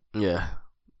find. Yeah.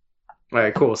 All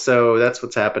right, cool. So that's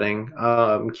what's happening.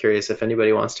 I'm curious if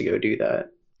anybody wants to go do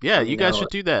that. Yeah, you guys should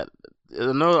do that.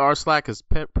 I know our Slack is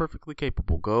perfectly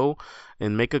capable. Go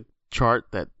and make a chart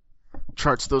that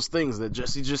charts those things that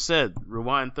Jesse just said.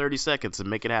 Rewind 30 seconds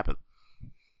and make it happen.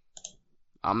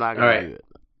 I'm not going to do it.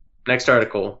 Next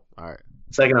article. All right.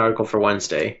 Second article for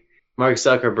Wednesday. Mark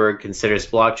Zuckerberg considers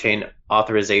blockchain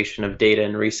authorization of data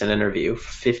in recent interview.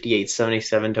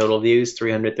 5877 total views,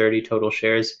 330 total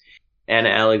shares. Anna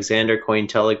Alexander,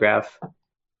 Cointelegraph.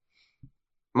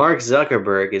 Mark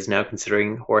Zuckerberg is now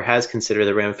considering, or has considered,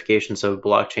 the ramifications of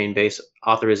blockchain-based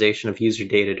authorization of user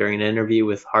data during an interview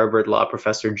with Harvard law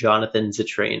professor Jonathan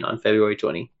Zittrain on February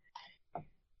 20.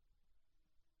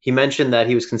 He mentioned that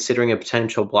he was considering a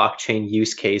potential blockchain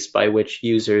use case by which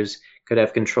users could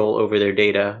have control over their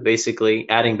data. Basically,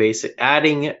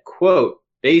 quote,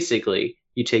 basically,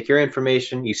 you take your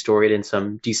information, you store it in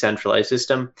some decentralized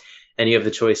system, and you have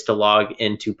the choice to log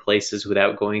into places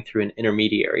without going through an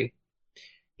intermediary.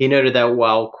 He noted that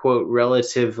while, quote,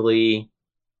 relatively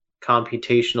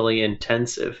computationally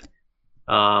intensive,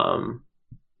 that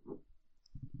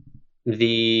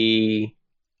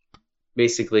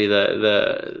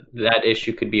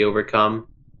issue could be overcome,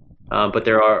 but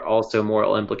there are also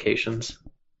moral implications.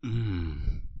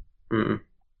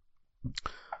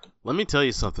 Let me tell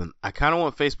you something. I kind of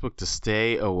want Facebook to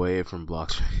stay away from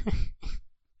blockchain.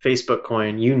 Facebook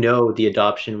coin, the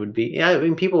adoption would be. Yeah, I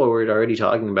mean, people were already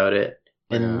talking about it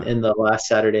in the last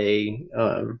Saturday.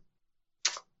 What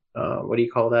do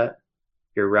you call that?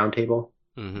 Your roundtable.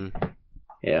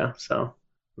 Yeah. So,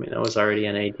 I mean, that was already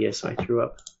an idea, so I threw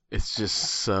up. It's just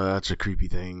such a creepy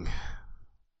thing.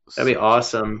 That'd be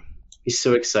awesome. He's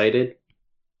so excited.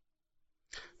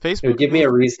 Facebook it would give me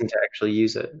a reason to actually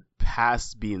use it.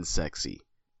 Past being sexy,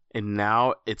 and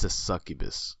now it's a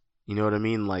succubus. You know what I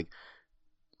mean? Like,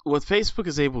 what Facebook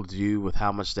is able to do with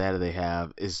how much data they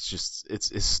have is just, it's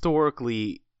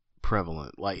historically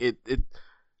prevalent. Like,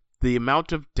 the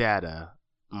amount of data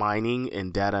mining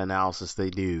and data analysis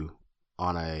they do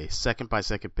on a second by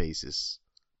second basis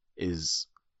is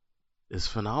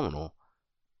phenomenal.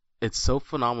 It's so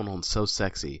phenomenal and so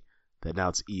sexy that now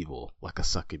it's evil, like a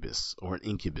succubus or an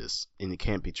incubus, and it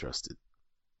can't be trusted.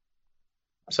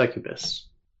 Succubus.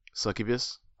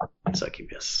 Succubus?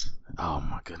 Succubus. Oh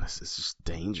my goodness, it's just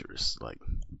dangerous. Like,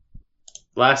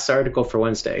 last article for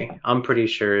Wednesday. I'm pretty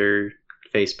sure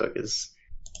Facebook is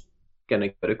gonna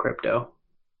go to crypto.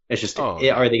 It's just, are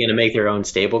they gonna make their own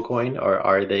stablecoin, or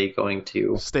are they going to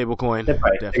stablecoin?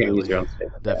 Definitely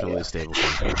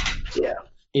stablecoin. Yeah.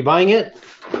 You buying it?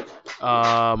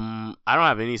 I don't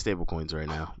have any stablecoins right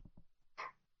now.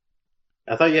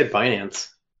 I thought you had Binance.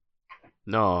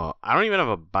 No, I don't even have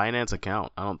a Binance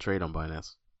account. I don't trade on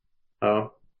Binance.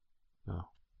 Oh. No.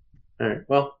 All right.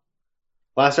 Well,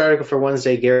 last article for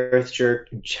Wednesday. I thought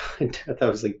it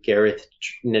was like Gareth.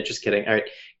 No, just kidding. All right.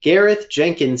 Gareth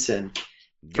Jenkinson.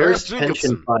 First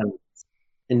pension fund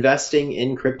investing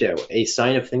in crypto. A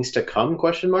sign of things to come? ?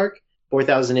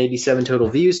 4,087 total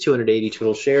views, 280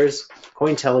 total shares.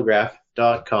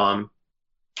 Cointelegraph.com.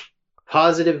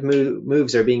 Positive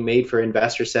moves are being made for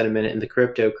investor sentiment in the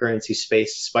cryptocurrency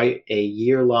space despite a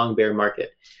year-long bear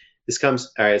market. This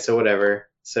comes... All right, so whatever.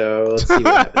 So let's see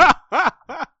what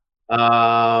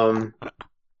happens.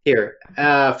 Here,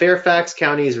 Fairfax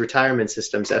County's Retirement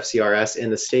Systems (FCRS) in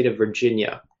the state of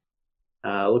Virginia.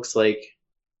 Looks like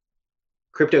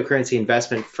cryptocurrency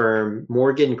investment firm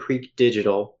Morgan Creek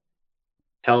Digital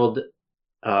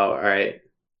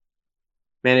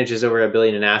manages over $1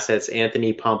 billion in assets.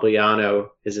 Anthony Pompliano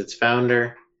is its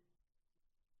founder.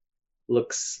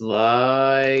 Looks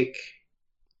like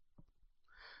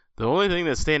The only thing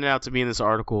that's standing out to me in this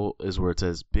article is where it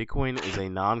says Bitcoin is a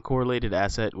non-correlated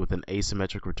asset with an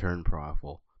asymmetric return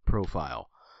profile.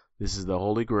 This is the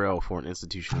holy grail for an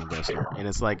institutional investor. And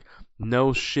it's like,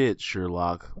 no shit,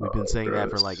 Sherlock. We've been saying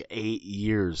that for like 8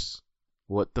 years.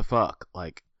 What the fuck?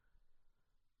 Like,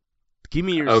 give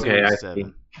me your Okay, Series I 7.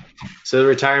 see. So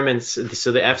the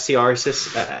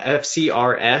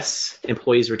FCRS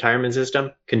Employees Retirement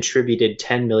System contributed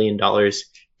 $10 million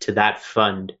to that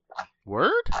fund.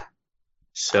 Word?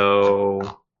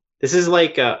 So this is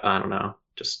like I don't know.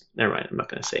 Just never mind. I'm not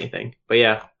going to say anything. But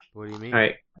yeah. What do you mean? All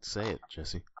right. Say it,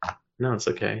 Jesse. No, it's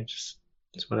okay. Just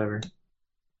whatever.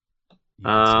 You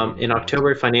can say it if In you want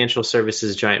October, financial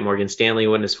services giant Morgan Stanley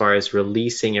went as far as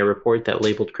releasing a report that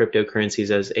labeled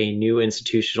cryptocurrencies as a new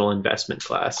institutional investment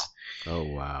class. to. Oh,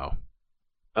 wow.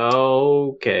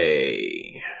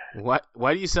 Okay. Why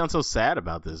do you sound so sad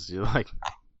about this? You're like,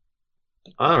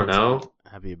 I don't know.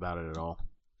 happy about it at all.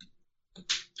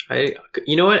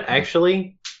 You know what?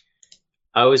 Actually,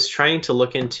 I was trying to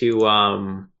look into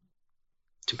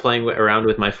to playing around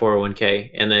with my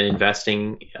 401k and then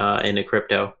investing in a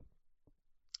crypto.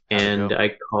 How'd it And go?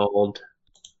 I called.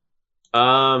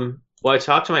 Well, I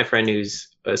talked to my friend who's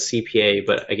a CPA,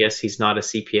 but I guess he's not a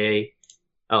CPA,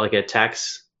 like a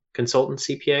tax consultant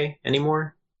CPA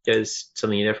anymore. He does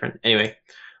something different. Anyway,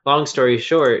 long story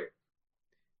short,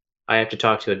 I have to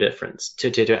talk to a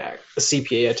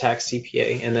CPA, a tax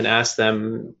CPA, and then ask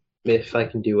them if I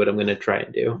can do what I'm going to try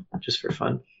and do, just for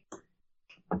fun.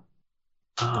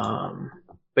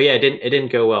 But yeah, it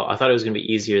didn't go well. I thought it was going to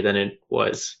be easier than it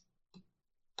was,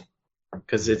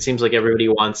 because it seems like everybody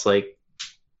wants like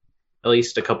at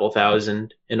least a couple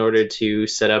thousand in order to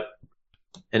set up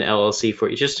an LLC for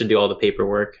you, just to do all the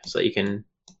paperwork so that you can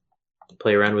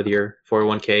play around with your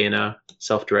 401k in a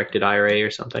self-directed IRA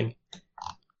or something.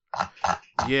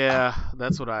 Yeah,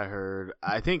 that's what I heard.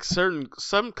 I think some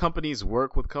companies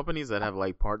work with companies that have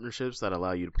like partnerships that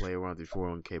allow you to play around with your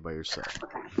 401k by yourself.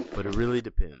 But it really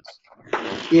depends.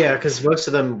 Yeah, because most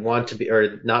of them want to be,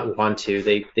 or not want to.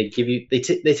 They give you they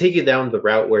take you down the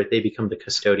route where they become the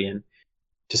custodian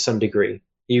to some degree.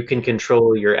 You can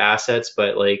control your assets,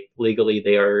 but like legally,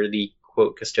 they are the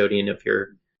quote custodian of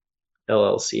your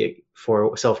LLC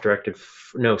for self-directed,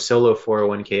 solo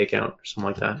 401k account or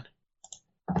something like that.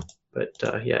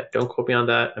 But yeah, don't quote me on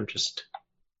that. I'm just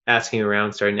asking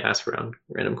around, starting to ask around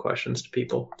random questions to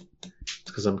people. It's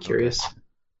because I'm curious.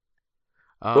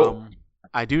 Cool.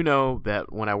 I do know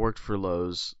that when I worked for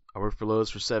Lowe's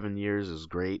for 7 years. It was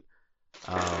great.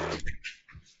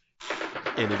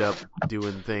 Ended up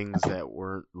doing things that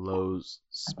weren't Lowe's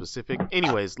specific.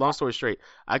 Anyways, long story short,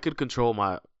 I could control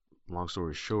my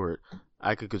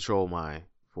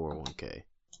 401k.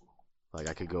 Like,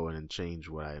 I could go in and change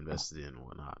what I invested in and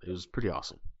whatnot. It was pretty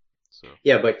awesome. So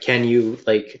Yeah, but can you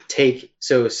like take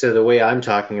so the way I'm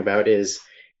talking about is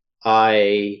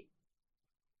I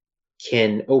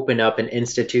can open up an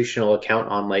institutional account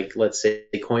on, like, let's say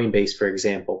Coinbase, for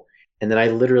example, and then I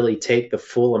literally take the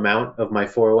full amount of my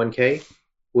 401k,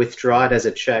 withdraw it as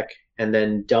a check, and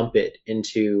then dump it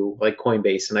into like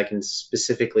Coinbase, and I can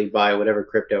specifically buy whatever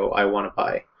crypto I want to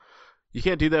buy. you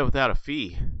can't do that without a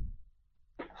fee.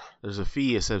 There's a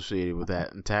fee associated with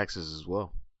that and taxes as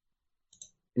well.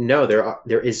 No,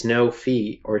 there is no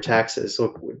fee or taxes.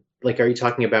 Look, like, are you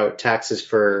talking about taxes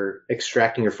for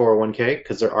extracting your 401k?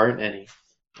 Because there aren't any.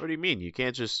 What do you mean? You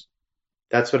can't just...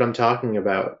 That's what I'm talking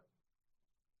about.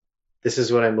 This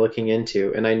is what I'm looking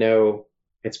into, and I know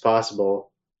it's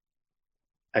possible.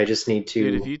 I just need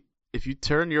to. Dude, if you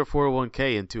turn your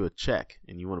 401k into a check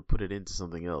and you want to put it into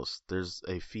something else, there's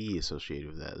a fee associated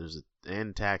with that.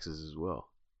 And taxes as well.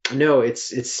 No,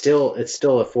 it's still a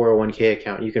 401k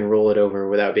account. You can roll it over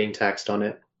without being taxed on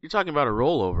it. You're talking about a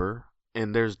rollover,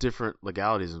 and there's different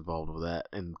legalities involved with that,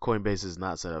 and Coinbase is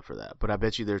not set up for that. But I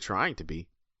bet you they're trying to be.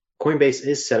 Coinbase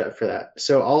is set up for that.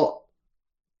 So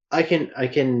I can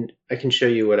show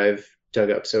you what I've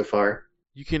dug up so far.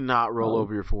 You cannot roll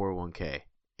over your 401k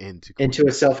into Into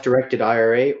a self-directed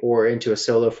IRA or into a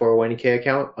solo 401k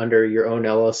account under your own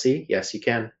LLC. Yes, you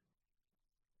can.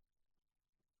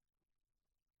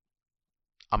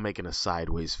 I'm making a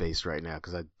sideways face right now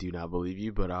because I do not believe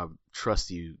you, but I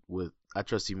trust you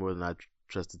more than I've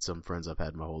trusted some friends I've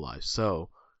had my whole life. So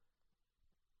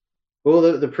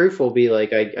Well, the proof will be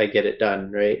like I get it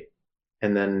done, right?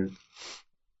 And then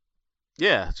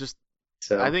Yeah, I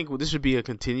so think this should be a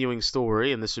continuing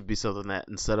story, and this should be something that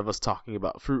instead of us talking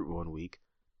about fruit one week,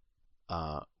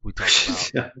 we talk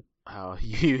about how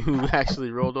you actually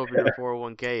rolled over your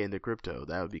 401k into crypto.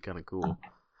 That would be kind of cool.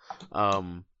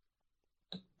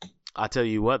 I tell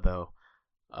you what though,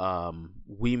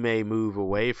 we may move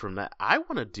away from that. I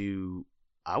want to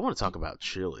talk about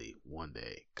chili one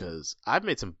day because I've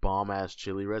made some bomb ass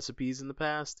chili recipes in the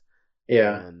past,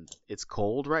 yeah, and it's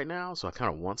cold right now, so I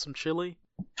kind of want some chili.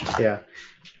 yeah.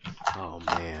 Oh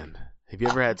man, have you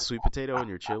ever had sweet potato in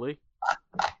your chili?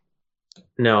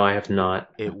 No, I have not.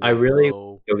 It I will really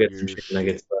blow go get your some chicken shit.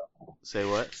 nuggets though. Say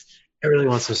what? I really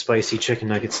want some spicy chicken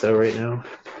nuggets though right now.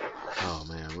 Oh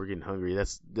man, we're getting hungry.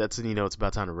 That's it's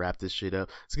about time to wrap this shit up.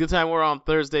 It's a good time we're on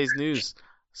Thursday's news.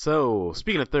 So,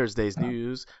 speaking of Thursday's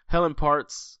news, Helen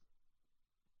Parts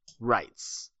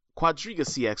writes, Quadriga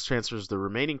CX transfers the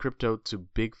remaining crypto to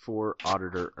Big Four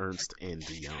auditor Ernst &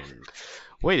 Young.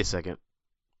 Wait a second.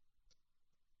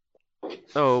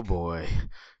 Oh boy.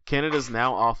 Canada's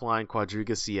now offline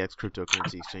Quadriga CX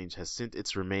cryptocurrency exchange has sent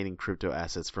its remaining crypto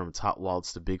assets from its hot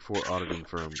wallets to Big Four auditing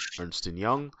firm Ernst &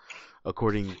 Young,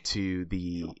 according to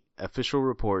the official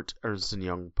report Ernst &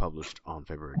 Young published on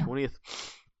February 20th.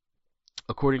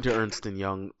 According to Ernst &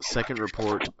 Young, second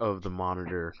report of the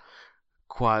monitor,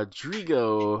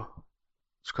 Quadriga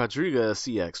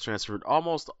CX transferred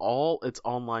almost all its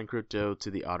online crypto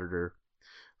to the auditor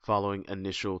following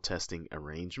initial testing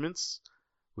arrangements,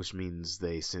 which means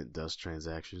they sent dust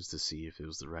transactions to see if it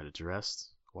was the right address.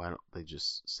 Why don't they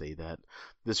just say that?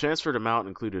 The transferred amount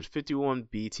included 51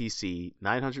 BTC,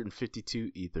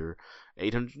 952 Ether,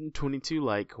 822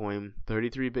 Litecoin,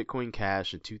 33 Bitcoin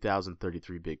Cash, and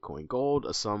 2,033 Bitcoin Gold,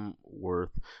 a sum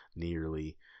worth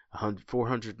nearly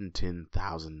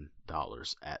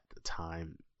 $410,000 at the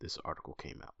time this article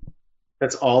came out.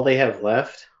 That's all they have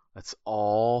left? That's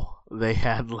all they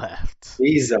had left.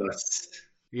 Jesus.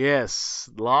 Yes,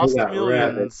 They Lost got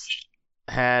Millions ravaged.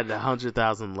 had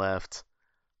 100,000 left.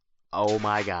 Oh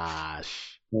my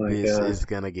gosh. Oh my This God. is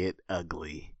gonna get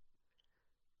ugly.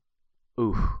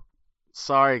 Ooh.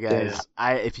 Sorry guys.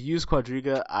 If you use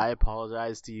Quadriga, I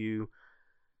apologize to you.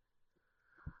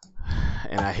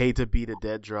 And I hate to beat a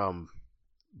dead drum,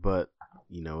 but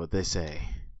you know what they say.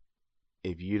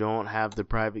 If you don't have the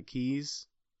private keys,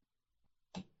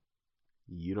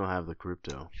 you don't have the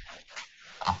crypto.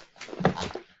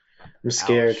 I'm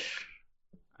scared.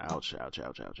 Ouch.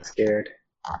 Scared.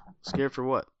 Scared for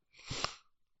what?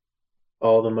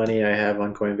 All the money I have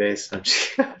on Coinbase. I'm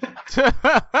just...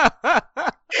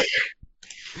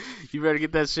 You better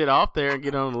get that shit off there and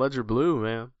get on Ledger Blue,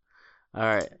 man. All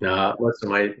right. Nah, most of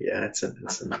my it's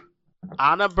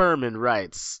Anna Berman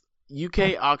writes,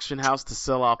 UK auction house to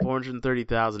sell off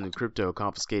 430,000 in crypto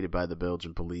confiscated by the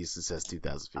Belgian police. This has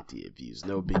 2,058 views.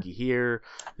 No biggie here.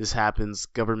 This happens.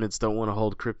 Governments don't want to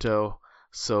hold crypto,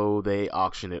 so they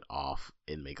auction it off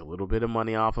and make a little bit of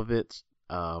money off of it.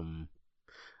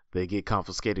 They get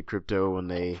confiscated crypto when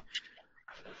they,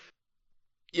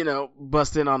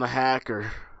 bust in on a hacker.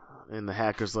 And the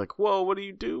hacker's like, whoa, what are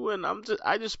you doing?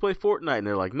 I just play Fortnite. And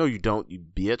they're like, no, you don't, you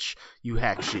bitch. You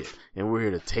hack shit. And we're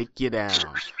here to take you down.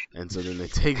 And so then they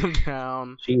take him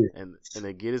down, and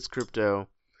they get his crypto,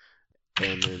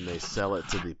 and then they sell it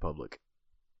to the public.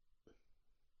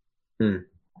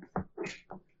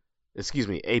 Excuse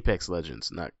me, Apex Legends,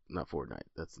 not Fortnite.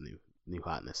 That's the new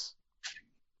hotness.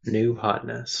 New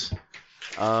hotness.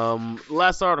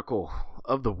 Last article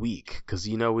of the week, because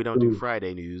we don't do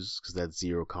Friday news because that's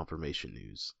zero confirmation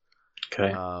news.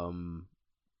 Okay.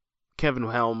 Kevin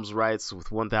Helms writes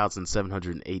with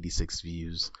 1,786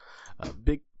 views.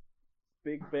 Big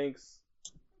banks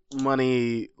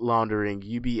money laundering.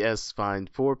 UBS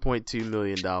fined $4.2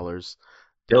 million.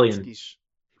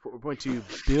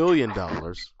 $4.2 billion.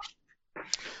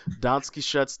 Danske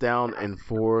shuts down in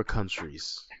 4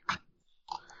 countries.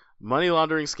 Money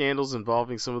laundering scandals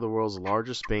involving some of the world's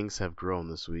largest banks have grown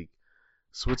this week.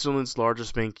 Switzerland's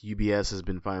largest bank, UBS, has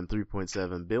been fined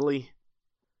 3.7 billion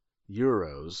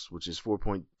euros, which is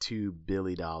 $4.2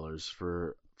 billion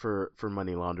for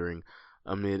money laundering,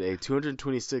 amid a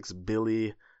 226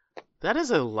 billion. That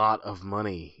is a lot of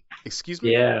money. Excuse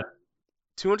me? Yeah.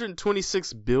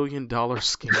 $226 billion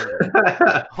scandal.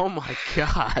 Oh my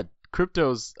god.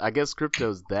 I guess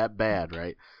crypto's that bad,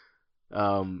 right?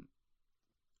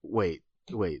 Wait,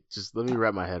 just let me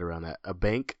wrap my head around that. A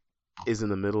bank is in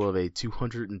the middle of a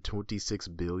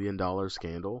 $226 billion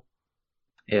scandal?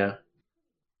 Yeah.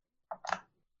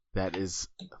 That is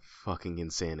fucking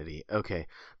insanity. Okay,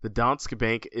 the Danske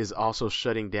Bank is also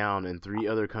shutting down in 3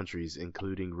 other countries,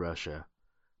 including Russia.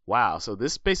 Wow, so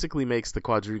this basically makes the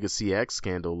Quadriga CX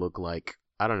scandal look like,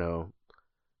 I don't know,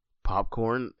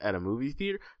 popcorn at a movie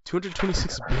theater?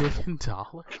 $226 billion?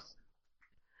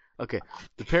 Okay,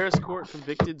 the Paris court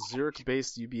convicted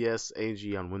Zurich-based UBS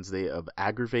AG on Wednesday of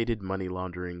aggravated money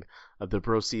laundering of the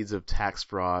proceeds of tax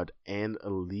fraud and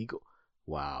illegal...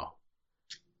 Wow.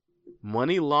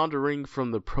 Money laundering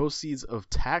from the proceeds of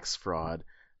tax fraud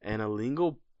and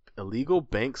illegal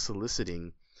bank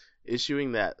soliciting,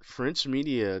 issuing that French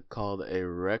media called a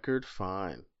record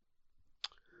fine.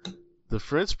 The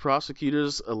French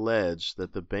prosecutors allege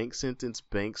that the bank sentenced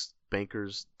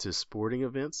bankers to sporting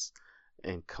events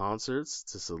and concerts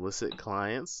to solicit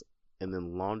clients and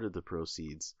then launder the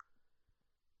proceeds.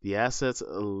 The assets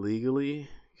illegally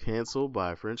canceled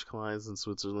by French clients in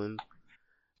Switzerland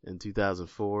in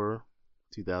 2004,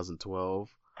 2012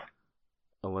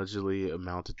 allegedly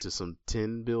amounted to some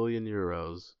 10 billion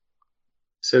euros.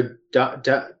 So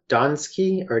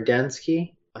Dansky or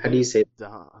Dansky? How do you say it?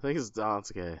 I think it's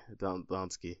Danske.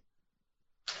 Danske.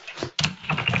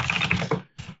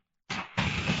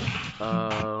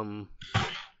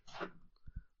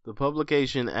 The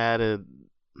publication added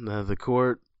the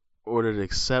court ordered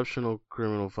exceptional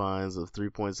criminal fines of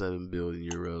 3.7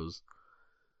 billion euros,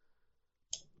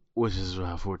 which is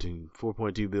around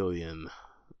 4.2 billion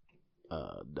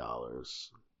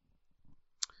dollars.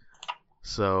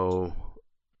 So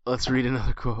let's read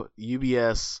another quote.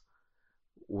 UBS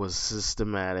was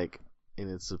systematic in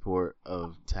its support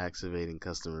of tax evading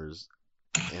customers,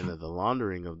 and that the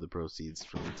laundering of the proceeds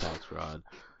from the tax fraud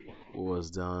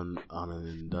was done on an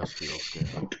industrial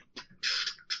scale.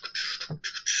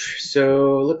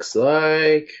 So looks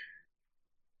like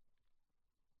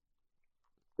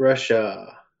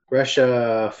Russia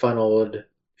funneled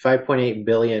 5.8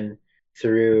 billion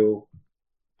through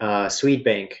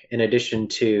Swedbank, in addition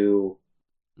to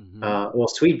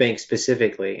Swedbank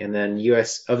specifically, and then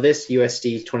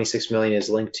USD 26 million is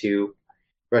linked to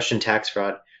Russian tax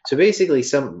fraud. So basically,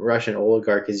 some Russian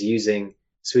oligarch is using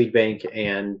Swedbank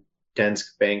and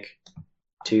Danske Bank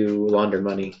to launder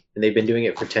money, and they've been doing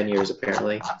it for 10 years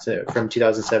apparently. So from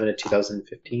 2007 to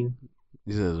 2015.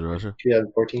 You said it was Russia?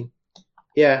 2014.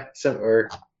 Yeah,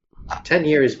 10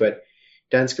 years, but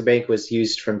Danske Bank was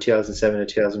used from 2007 to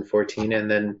 2014, and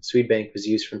then Swedbank was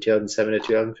used from 2007 to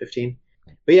 2015.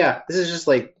 But yeah, this is just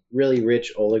like really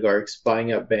rich oligarchs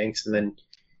buying up banks and then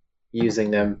using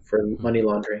them for money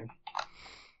laundering.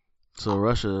 So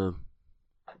Russia's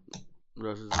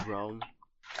a problem.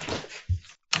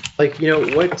 Like,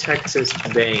 what Texas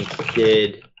bank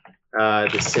did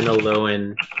the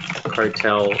Sinaloan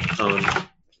cartel own?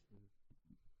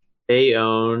 They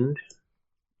owned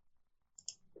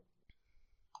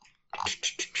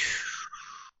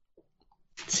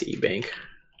Citibank.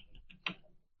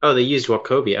 Oh, they used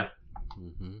Wachovia.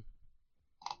 Mm-hmm.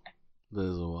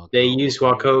 They used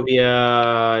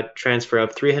Wachovia transfer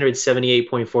of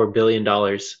 $378.4 billion.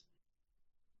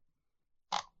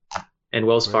 And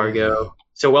Wells Fargo.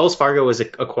 So Wells Fargo was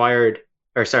acquired,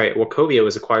 Wachovia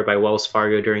was acquired by Wells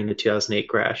Fargo during the 2008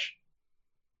 crash.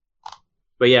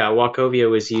 But yeah, Wachovia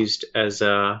was used as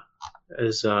a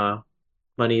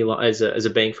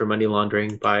bank for money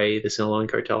laundering by the Sinaloan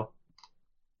cartel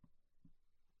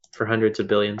for hundreds of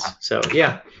billions. So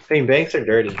yeah, I mean, banks are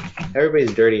dirty.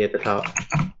 Everybody's dirty at the top,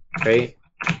 right?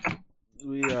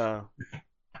 We gotta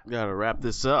wrap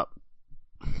this up.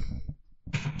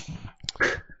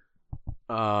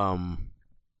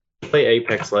 Play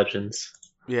Apex Legends.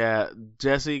 Yeah,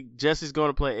 Jesse's going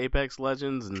to play Apex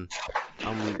Legends, and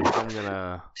I'm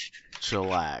gonna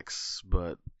chillax.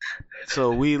 But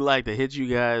so we like to hit you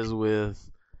guys with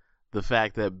the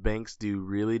fact that banks do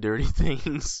really dirty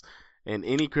things, and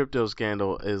any crypto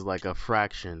scandal is like a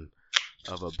fraction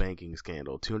of a banking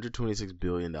scandal. $226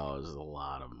 billion is a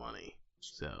lot of money.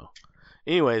 So,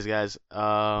 anyways, guys,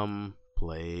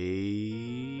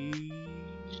 play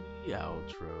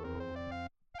outro.